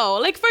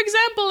 How? Like, for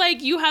example,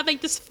 like, you have,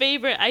 like, this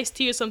favorite iced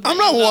tea or something. I'm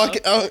not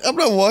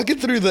walking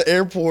through the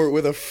airport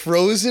with a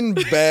frozen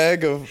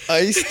bag of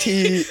iced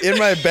tea in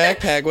my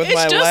backpack with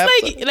my laptop.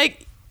 It's just,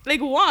 like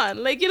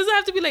one. Like, it doesn't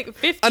have to be, like,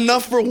 50.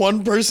 Enough for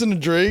one person to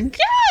drink?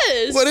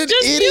 Yes! What an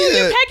just idiot.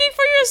 You're packing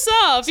for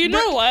yourself. You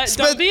know what?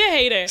 Don't be a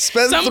hater.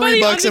 Spend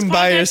Somebody $3 and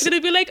buy yourself. Somebody's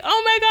going to be like,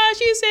 oh my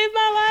gosh, you saved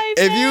my life.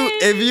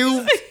 If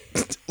you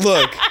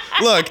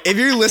look, if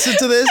you listen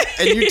to this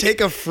and you take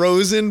a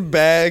frozen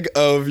bag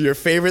of your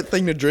favorite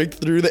thing to drink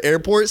through the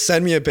airport,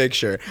 send me a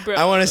picture. Bro,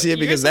 I want to see it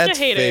because you're such that's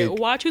a hater. fake.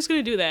 Watch who's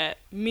going to do that.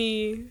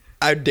 Me.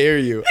 I dare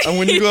you. And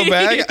when you go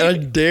back, I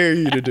dare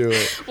you to do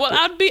it. Well,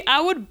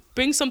 I would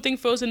bring something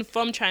frozen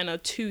from China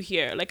to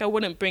here. Like I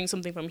wouldn't bring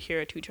something from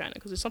here to China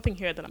because there's something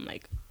here that I'm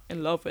like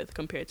in love with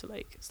compared to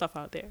like stuff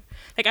out there.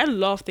 Like I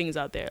love things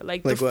out there,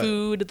 like the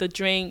food, the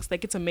drinks.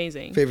 Like it's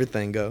amazing. Favorite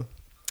thing, go.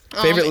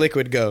 Favorite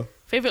liquid, go.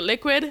 Favorite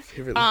liquid?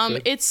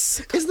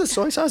 Is the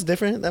soy sauce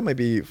different? That might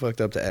be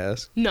fucked up to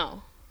ask.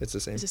 No. It's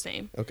the same. It's the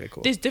same. Okay,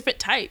 cool. There's different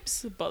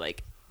types, but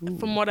like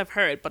from what I've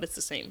heard, but it's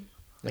the same.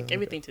 Like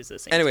everything tastes the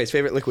same. Anyways,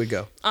 favorite liquid,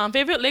 go.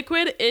 Favorite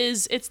liquid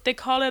is they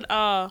call it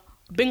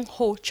Bing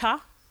Ho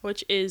Cha,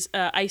 which is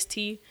iced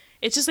tea.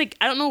 It's just like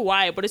I don't know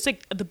why, but it's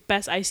like the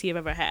best iced tea I've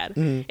ever had.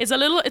 Mm-hmm. It's a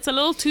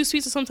little too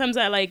sweet, so sometimes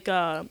I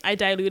I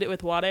dilute it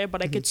with water,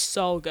 but like it's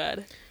so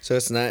good. So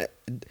it's not.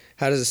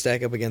 How does it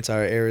stack up against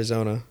our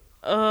Arizona?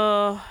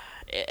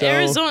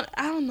 Arizona,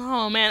 I don't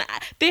know, man.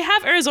 They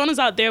have Arizonas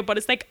out there, but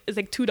it's like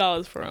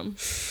 $2 for them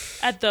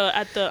at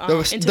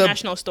the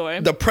international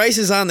store. The price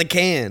is on the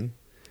can.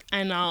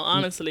 I know,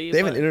 honestly. They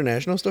have an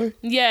international store?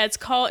 Yeah, it's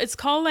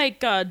called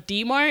like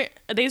D-Mart.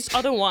 There's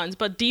other ones,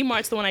 but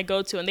D-Mart's the one I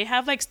go to, and they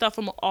have like stuff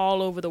from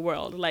all over the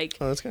world, like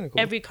that's kind of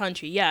cool. Every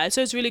country, yeah.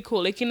 So it's really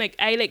cool. Like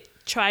I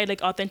try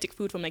like authentic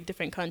food from like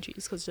different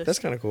countries because that's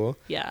kind of cool.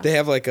 Yeah, they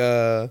have like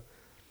and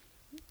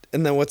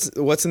then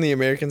what's in the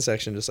American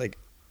section? Just like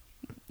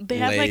they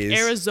have Lay's. like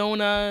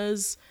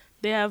Arizonas.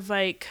 They have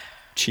like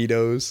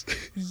Cheetos.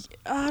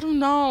 I don't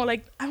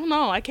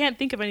know. I can't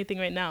think of anything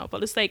right now.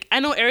 But it's like I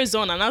know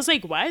Arizona, and I was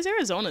like, why is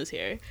Arizona's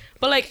here?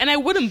 But like, and I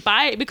wouldn't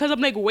buy it because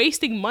I'm like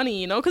wasting money,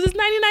 you know, because it's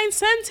 99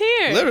 cents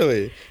here.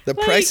 Literally, the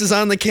price is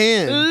on the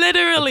can.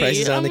 Literally, the price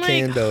is on the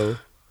can, though.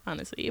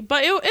 Honestly,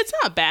 but it's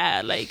not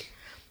bad. Like,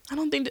 I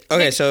don't think.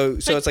 Okay, like, so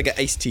it's like an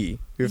iced tea.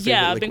 Your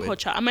favorite liquid. Bing Ho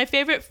Cha. My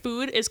favorite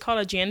food is called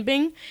a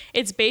jianbing.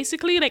 It's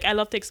basically like I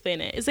love to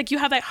explain it. It's like you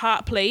have that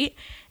hot plate.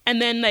 And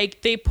then,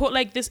 like, they put,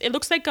 like, this... It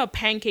looks like a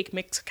pancake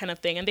mix kind of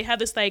thing. And they have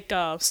this, like,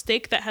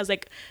 stick that has,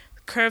 like,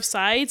 curved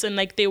sides. And,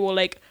 like, they will,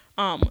 like...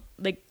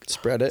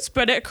 Spread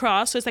it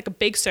across, so it's like a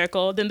big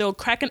circle. Then they'll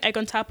crack an egg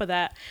on top of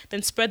that.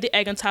 Then spread the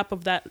egg on top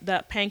of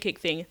that pancake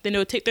thing. Then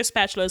they'll take their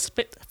spatulas,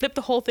 flip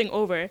the whole thing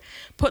over,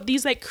 put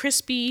these like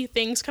crispy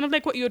things, kind of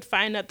like what you would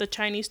find at the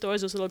Chinese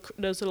stores.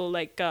 Those little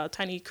like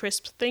tiny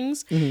crisp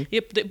things. Mm-hmm.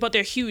 Yep, but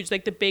they're huge,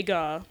 like the big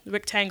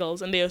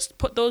rectangles. And they'll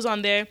put those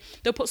on there.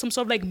 They'll put some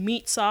sort of like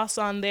meat sauce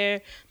on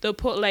there. They'll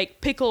put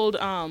like pickled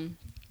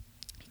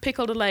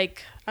pickled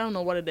like, I don't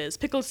know what it is,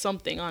 pickled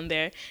something on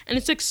there, and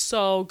it's like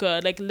so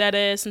good, like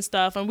lettuce and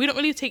stuff. And we don't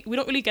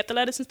really get the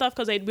lettuce and stuff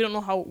because we don't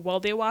know how well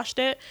they washed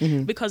it,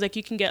 because like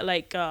you can get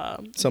like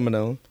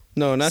Salmonella.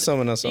 No, not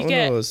salmonella. you Salmonella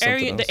get is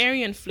something else. the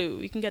Aryan flu.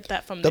 You can get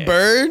that from The there.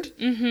 bird?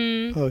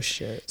 Mm-hmm. Oh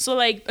shit. So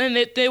like,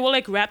 and they will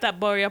like wrap that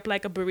burger up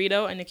like a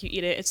burrito, and like you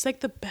eat it. It's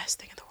like the best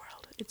thing in the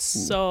world. It's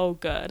so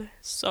good,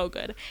 so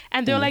good.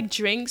 And their like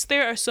drinks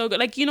there are so good.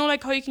 Like, you know,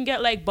 like how you can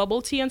get like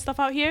bubble tea and stuff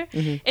out here.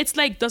 It's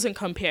like doesn't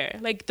compare.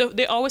 Like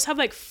they always have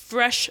like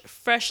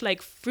fresh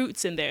like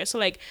fruits in there. So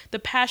like the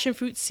passion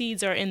fruit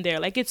seeds are in there.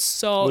 Like it's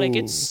so like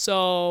it's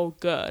so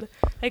good.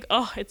 Like,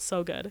 oh, it's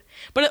so good.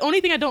 But the only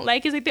thing I don't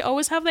like is like they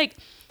always have like,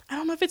 I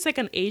don't know if it's like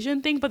an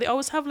Asian thing, but they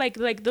always have like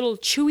little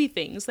chewy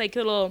things, like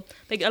little,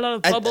 like a lot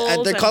of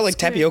bubbles. They're called like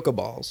squid. tapioca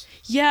balls.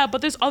 Yeah,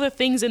 but there's other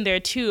things in there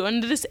too,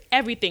 and this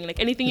everything, like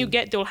anything you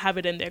get, they'll have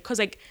it in there, cause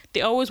like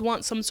they always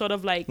want some sort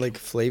of like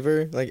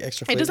flavor, like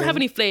extra flavor. It doesn't have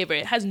any flavor.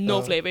 It has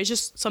no flavor. It's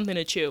just something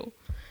to chew.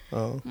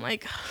 Oh, I'm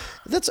like,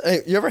 that's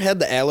you ever had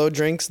the aloe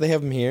drinks? They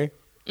have them here.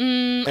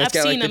 And it's I've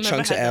got seen like the them,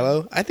 chunks of never had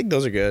aloe. I think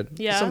those are good.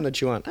 Yeah. Something to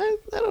chew on. I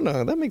don't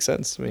know. That makes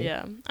sense to me.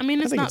 yeah. I mean,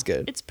 I it's think not. it's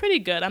good. It's pretty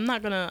good. I'm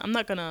not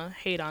gonna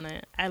hate on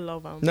it. I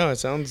love them. No, it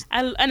sounds.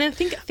 I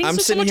think I'm it's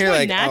so sitting much here more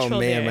like, oh natural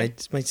man, there.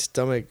 my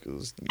stomach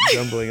is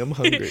grumbling. I'm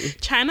hungry.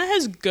 China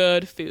has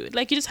good food.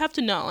 Like, you just have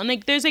to know. And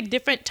like there's like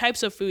different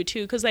types of food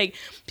too, because like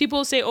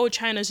people say, oh,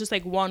 China's just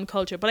like one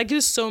culture, but like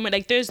there's so many.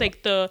 Like there's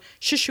like the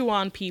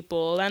Sichuan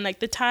people and like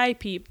the Thai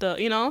people,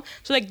 you know.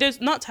 So like there's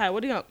not Thai.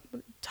 What do you know?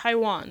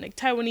 Taiwan, like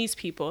Taiwanese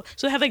people.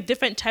 So they have like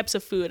different types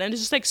of food, and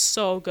it's just like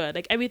so good.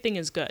 Like everything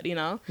is good, you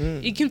know.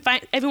 You can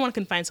find, everyone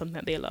can find something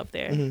that they love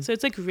there. So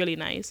it's like really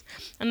nice.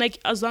 And like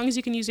as long as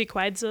you can use your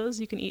quadzas,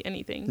 you can eat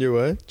anything. You're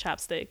what?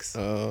 Chopsticks.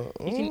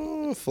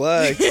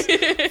 Flex.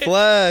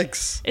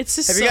 Flex. It's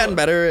just Have you gotten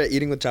better at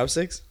eating with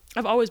chopsticks?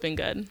 I've always been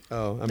good.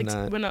 Oh, I'm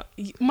not.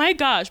 My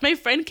gosh, my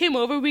friend came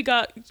over. We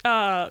got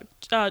what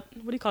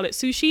do you call it,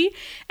 sushi,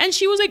 and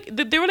she was like,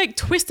 they were like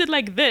twisted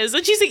like this,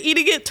 and she's like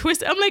eating it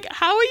twisted. I'm like,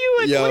 how are you?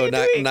 Like, Yo, what are you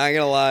doing? not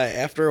gonna lie.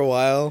 After a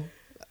while,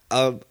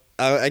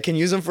 I can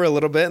use them for a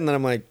little bit, and then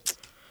I'm like,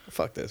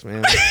 fuck this,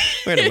 man.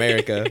 We're in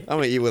America. I'm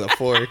gonna eat with a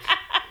fork.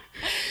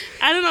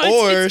 I don't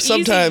know. Or it's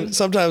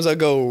sometimes I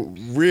go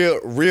real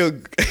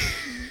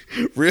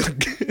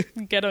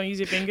get on, use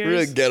your fingers.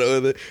 real ghetto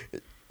with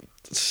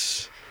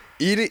it.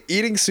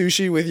 Eating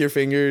sushi with your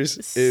fingers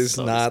It's is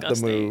so not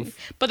disgusting. the move.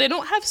 But they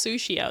don't have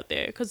sushi out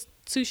there because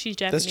sushi's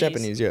Japanese. That's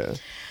Japanese, yeah.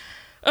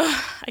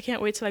 I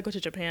can't wait till I go to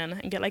Japan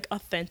and get like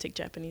authentic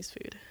Japanese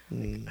food.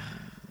 It'd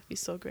be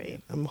so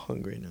great. I'm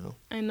hungry now.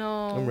 I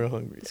know. I'm real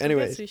hungry. Let's go get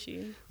Anyways,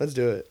 sushi. let's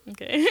do it.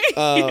 Okay.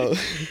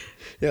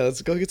 Yeah,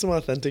 let's go get some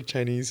authentic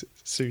Chinese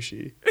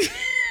sushi.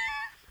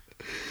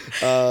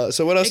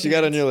 So what else you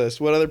got on your list?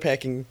 What other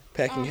packing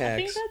I think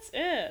hacks? that's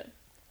it.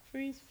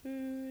 Freeze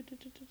food.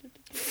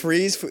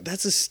 Freeze food.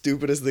 That's the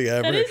stupidest thing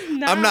ever. That is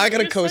not. I'm not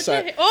gonna you're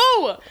such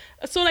co-sign.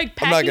 So like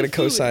packing I'm not gonna food.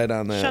 co-sign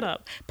on that. Shut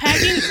up.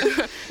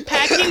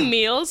 Packing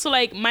meals. So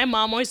like my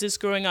mom always did this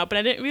growing up, and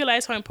I didn't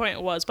realize how important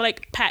it was.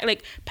 But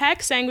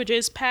pack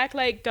sandwiches, pack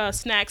like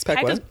snacks,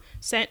 Pack what?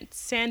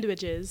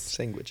 Sandwiches.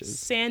 Sandwich.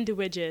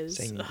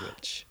 Ugh.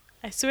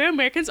 I swear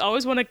Americans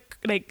always want to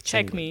like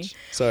check me.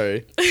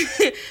 Sorry.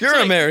 You're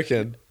like-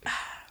 American.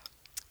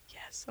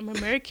 Yes, I'm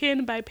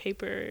American by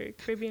paper,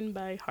 Caribbean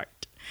by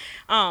heart.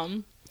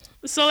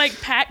 So like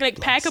pack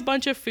a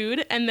bunch of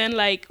food, and then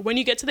like when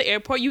you get to the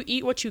airport, you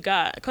eat what you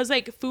got, cause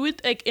like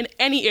food like in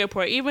any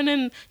airport, even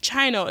in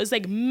China, is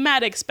like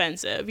mad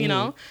expensive, you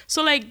know.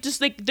 So like just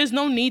like there's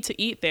no need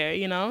to eat there,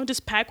 you know.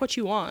 Just pack what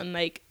you want and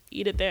like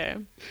eat it there.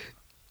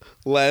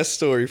 Last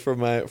story from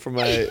my no,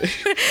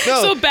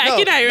 So back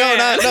in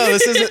Iran.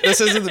 this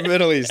isn't the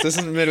Middle East. This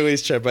isn't the Middle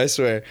East trip, I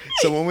swear.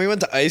 So when we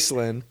went to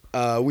Iceland,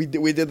 we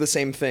did the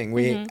same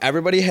thing.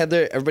 Everybody had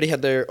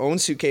their own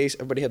suitcase,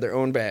 everybody had their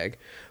own bag,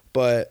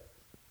 but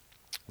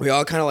we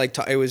all kind of like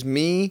it was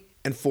me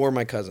and 4 of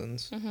my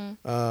cousins.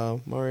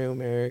 Mario,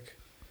 Merrick,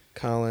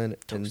 Colin,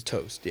 and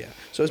Toast. Yeah.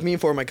 So it was me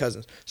and 4 of my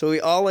cousins. So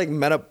we all like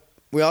met up,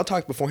 we all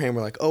talked beforehand.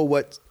 We're like, "Oh,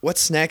 what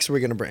snacks are we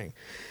going to bring?"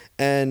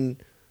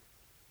 And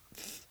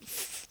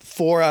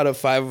 4 out of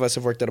 5 of us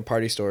have worked at a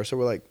party store, so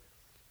we're like,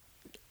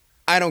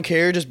 I don't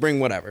care, just bring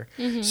whatever.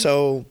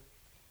 So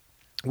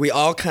we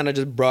all kind of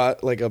just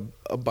brought like a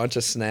bunch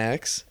of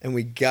snacks, and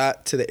we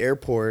got to the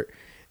airport,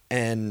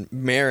 and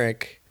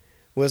Merrick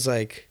was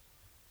like,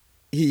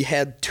 he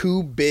had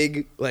 2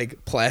 big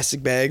like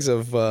plastic bags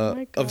of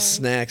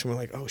snacks, and we're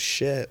like, oh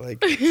shit,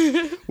 like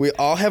we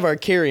all have our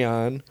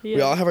carry-on, we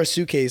Yeah. all have our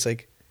suitcase,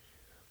 like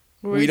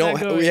Where's that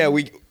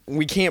going?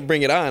 we can't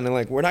bring it on, and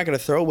like we're not gonna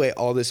throw away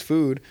all this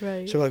food.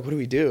 Right. So we're like, what do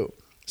we do?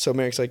 So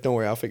Merrick's like, don't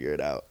worry, I'll figure it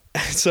out.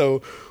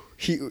 So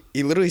he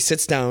literally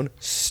sits down,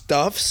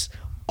 stuffs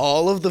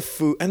all of the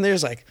food, and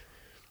there's like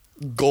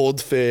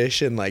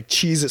goldfish and like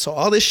cheeses. So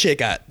all this shit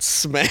got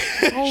smashed.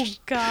 Oh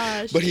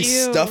gosh. But he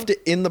ew. stuffed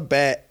it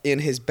in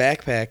his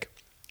backpack,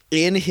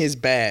 in his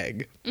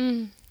bag,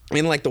 in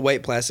like the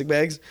white plastic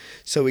bags.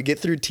 So we get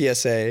through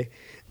TSA,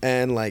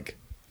 and like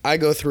I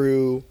go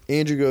through,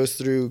 Andrew goes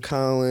through,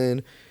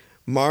 Colin,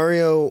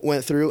 Mario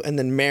went through, and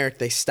then Merrick,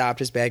 they stopped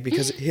his bag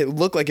because it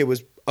looked like it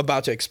was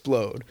about to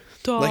explode.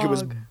 Like it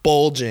was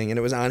bulging and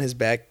it was on his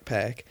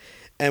backpack.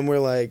 And we're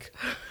like,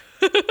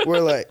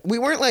 we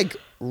weren't like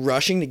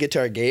rushing to get to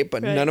our gate,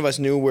 but none of us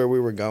knew where we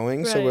were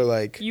going. So we're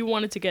like, you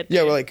wanted to get there.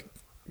 Yeah, we're like,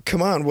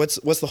 come on, what's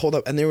the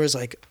holdup? And there was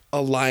like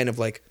a line of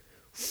like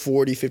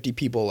 40, 50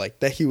 people like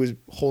that he was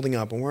holding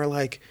up. And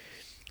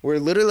we're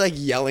literally like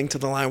yelling to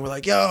the line. We're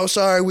like, yo,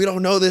 sorry, we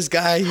don't know this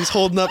guy. He's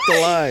holding up the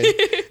line.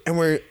 And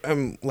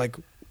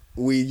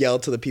we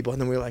yelled to the people,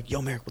 and then we were like,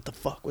 yo, Merrick, what the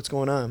fuck? What's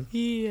going on?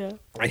 Yeah.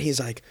 And he's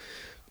like,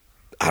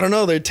 I don't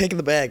know. They're taking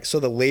the bag. So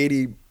the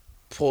lady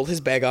pulled his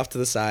bag off to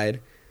the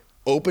side,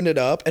 opened it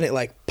up, and it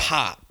like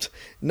popped.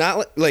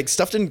 Not like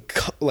stuff didn't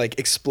like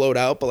explode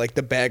out, but like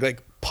the bag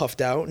like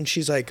puffed out. And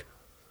she's like,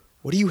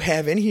 what do you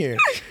have in here?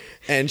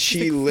 And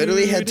she like,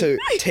 literally had to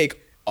take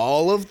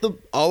all of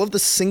the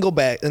single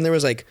bag, and there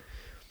was like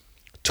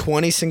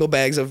 20 single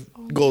bags of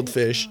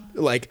goldfish,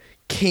 like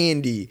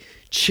candy,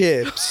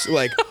 chips,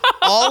 like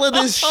all of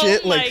this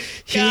shit. Like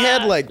he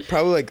had like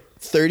probably like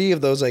 30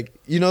 of those, like,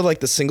 you know, like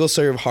the single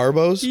serve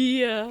Harbos.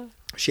 Yeah.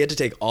 She had to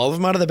take all of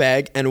them out of the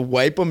bag and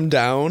wipe them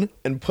down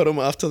and put them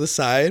off to the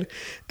side.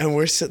 And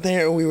we're sitting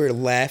there and we were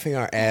laughing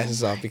our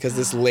asses off because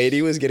this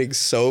lady was getting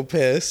so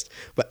pissed.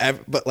 But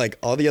like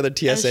all the other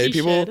TSA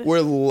people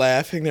were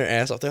laughing their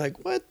ass off. They're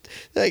like, what?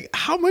 Like,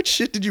 how much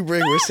shit did you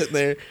bring? We're sitting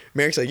there.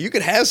 Merrick's like, you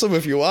can have some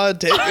if you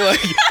want. Take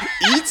like,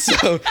 eat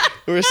some.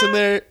 We're sitting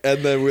there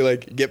and then we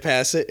like get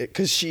past it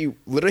because she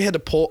literally had to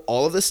pull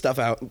all of this stuff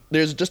out.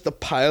 There's just a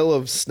pile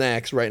of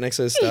snacks right next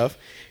to the stuff.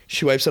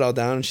 She wipes it all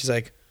down and she's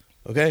like,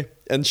 okay,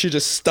 and she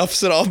just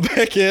stuffs it all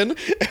back in,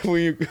 and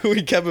we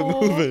kept it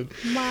moving.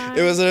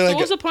 It was like,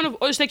 what was the point of?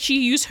 Or it's like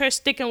she used her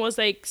stick and was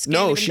like.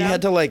 No, she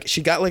had to like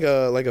she got like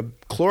a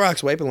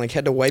Clorox wipe and like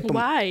had to wipe them.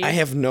 Why? I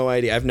have no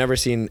idea. I've never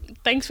seen.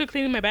 Thanks for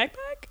cleaning my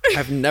backpack.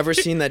 I've never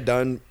seen that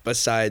done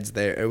besides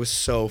there. It was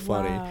so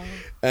funny, Wow.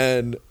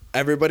 And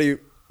everybody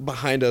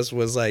behind us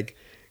was like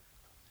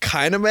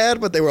kind of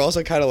mad, but they were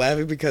also kind of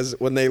laughing because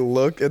when they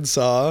looked and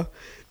saw.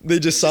 They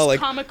just saw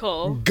like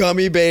comical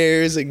gummy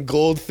bears and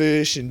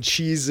goldfish and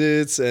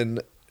Cheez-Its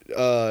and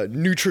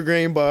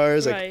Nutri-Grain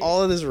bars, like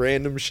all of this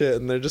random shit.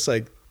 And they're just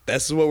like,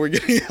 this is what we're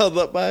getting held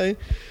up by.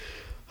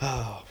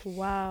 Oh,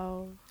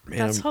 wow. Man,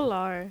 that's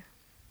hilarious.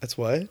 That's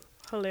what?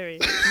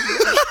 Hilarious.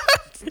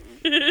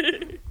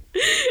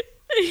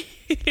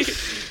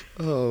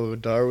 Oh,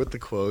 Dar with the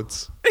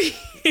quotes.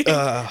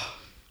 Oh,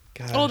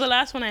 the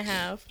last one I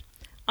have.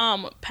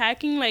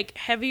 Packing like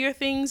heavier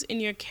things in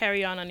your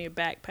carry-on on your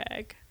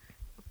backpack.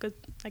 Good,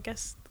 I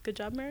guess. Good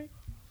job, Merrick.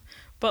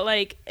 But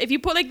like, if you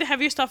put like the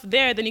heavier stuff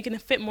there, then you can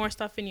fit more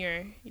stuff in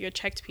your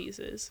checked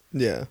pieces.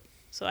 Yeah.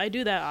 So I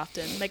do that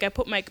often. Like I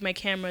put my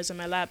cameras and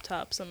my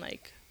laptops and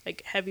like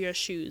heavier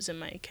shoes in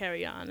my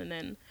carry-on, and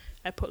then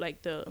I put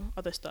like the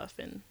other stuff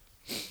in.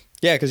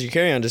 Yeah, because your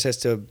carry-on just has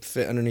to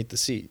fit underneath the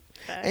seat.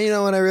 Facts. And you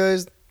know what I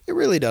realized? It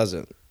really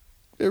doesn't.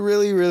 It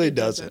really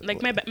doesn't.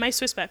 Like my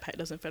Swiss backpack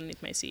doesn't fit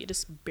underneath my seat. It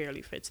just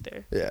barely fits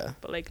there. Yeah.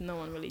 But like no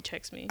one really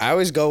checks me. I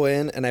always go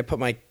in and I put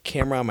my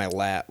camera on my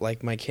lap,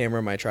 like my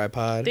camera, my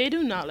tripod. They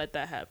do not let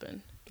that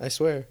happen. I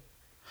swear.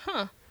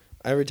 Huh.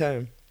 Every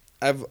time.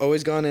 I've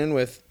always gone in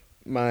with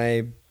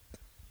my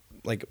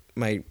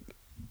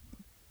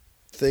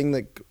thing,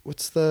 like,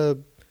 what's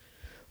the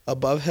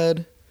above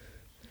head?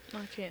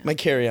 Okay. My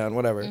carry-on,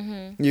 whatever.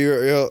 Mm-hmm.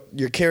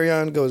 Your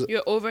carry-on goes...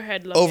 Your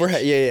overhead luggage.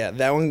 Overhead, yeah.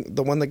 That one,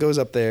 the one that goes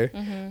up there.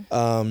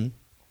 Mm-hmm.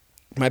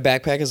 My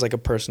backpack is like a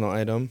personal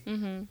item.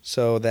 Mm-hmm.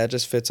 So that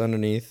just fits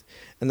underneath.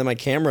 And then my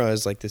camera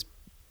is like this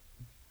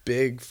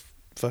big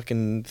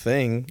fucking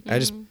thing. Mm-hmm. I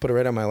just put it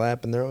right on my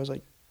lap, and they're always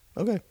like,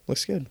 okay,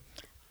 looks good.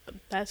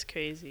 That's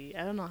crazy.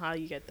 I don't know how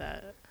you get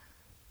that.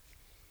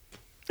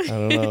 I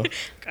don't know.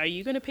 Are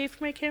you going to pay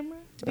for my camera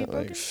to be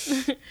broken?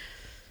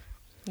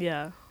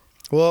 Yeah.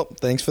 Well,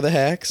 thanks for the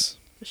hacks.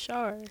 For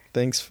sure.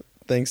 Thanks.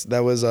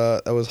 That was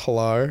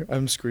hilar.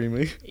 I'm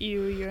screaming.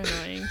 You're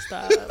annoying.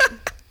 Stop.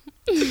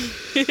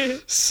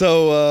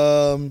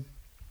 So,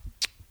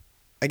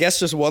 I guess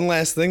just one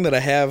last thing that I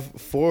have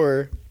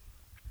for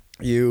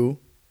you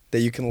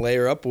that you can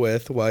layer up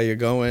with while you're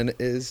going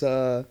is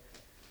the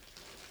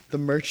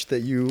merch that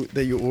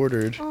you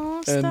ordered.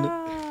 Oh, and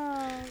stop.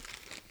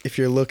 if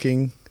you're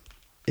looking,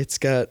 it's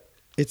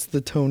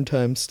the Tone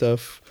Time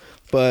stuff,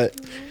 but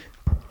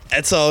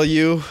that's all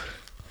you.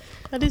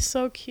 That is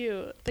so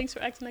cute. Thanks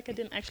for acting like I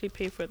didn't actually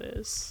pay for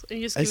this. And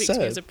you just I give it to me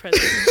said. as a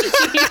present.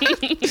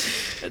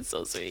 That's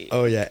so sweet.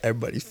 Oh yeah,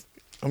 everybody.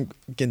 I'm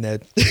getting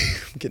that.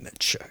 I'm getting that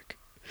check.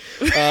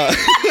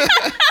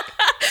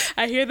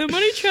 I hear the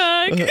money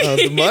truck.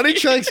 The money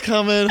truck's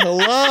coming.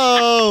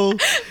 Hello. I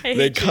They're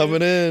hate you.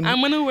 coming in.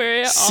 I'm gonna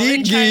wear it all Sea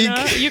in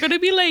China. geek. You're gonna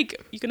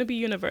be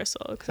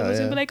universal. Because everyone's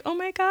gonna be like, oh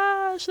my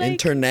gosh, like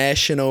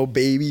International,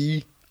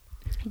 baby.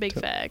 big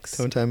facts.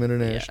 Tone Time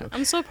International. Yeah.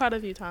 I'm so proud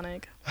of you,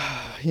 Tonic.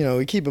 You know,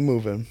 we keep it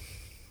moving.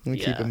 and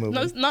keep it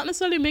moving. Not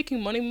necessarily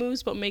making money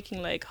moves, but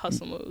making like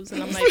hustle moves.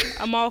 And I'm like,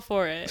 I'm all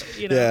for it.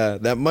 You know? Yeah,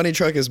 that money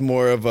truck is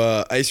more of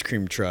a ice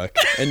cream truck,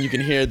 and you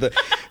can hear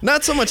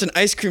not so much an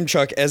ice cream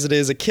truck as it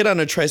is a kid on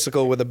a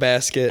tricycle with a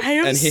basket,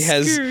 and he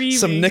has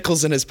some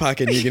nickels in his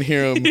pocket, and you can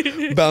hear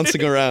him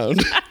bouncing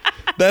around.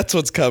 That's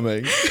what's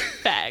coming.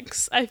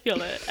 Facts. I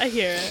feel it. I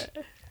hear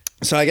it.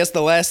 So I guess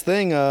the last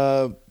thing,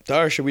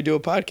 Dar, should we do a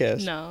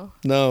podcast?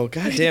 No.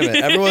 God damn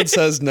it. Everyone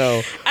says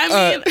no.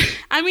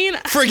 I mean.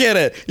 Forget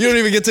it. You don't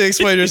even get to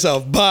explain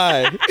yourself.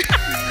 Bye.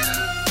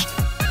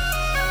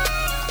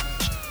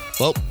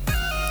 Well,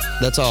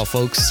 that's all,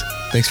 folks.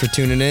 Thanks for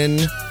tuning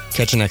in.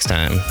 Catch you next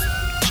time.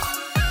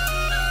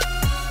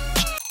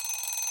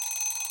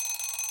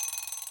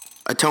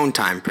 A Tone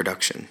Time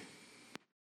production.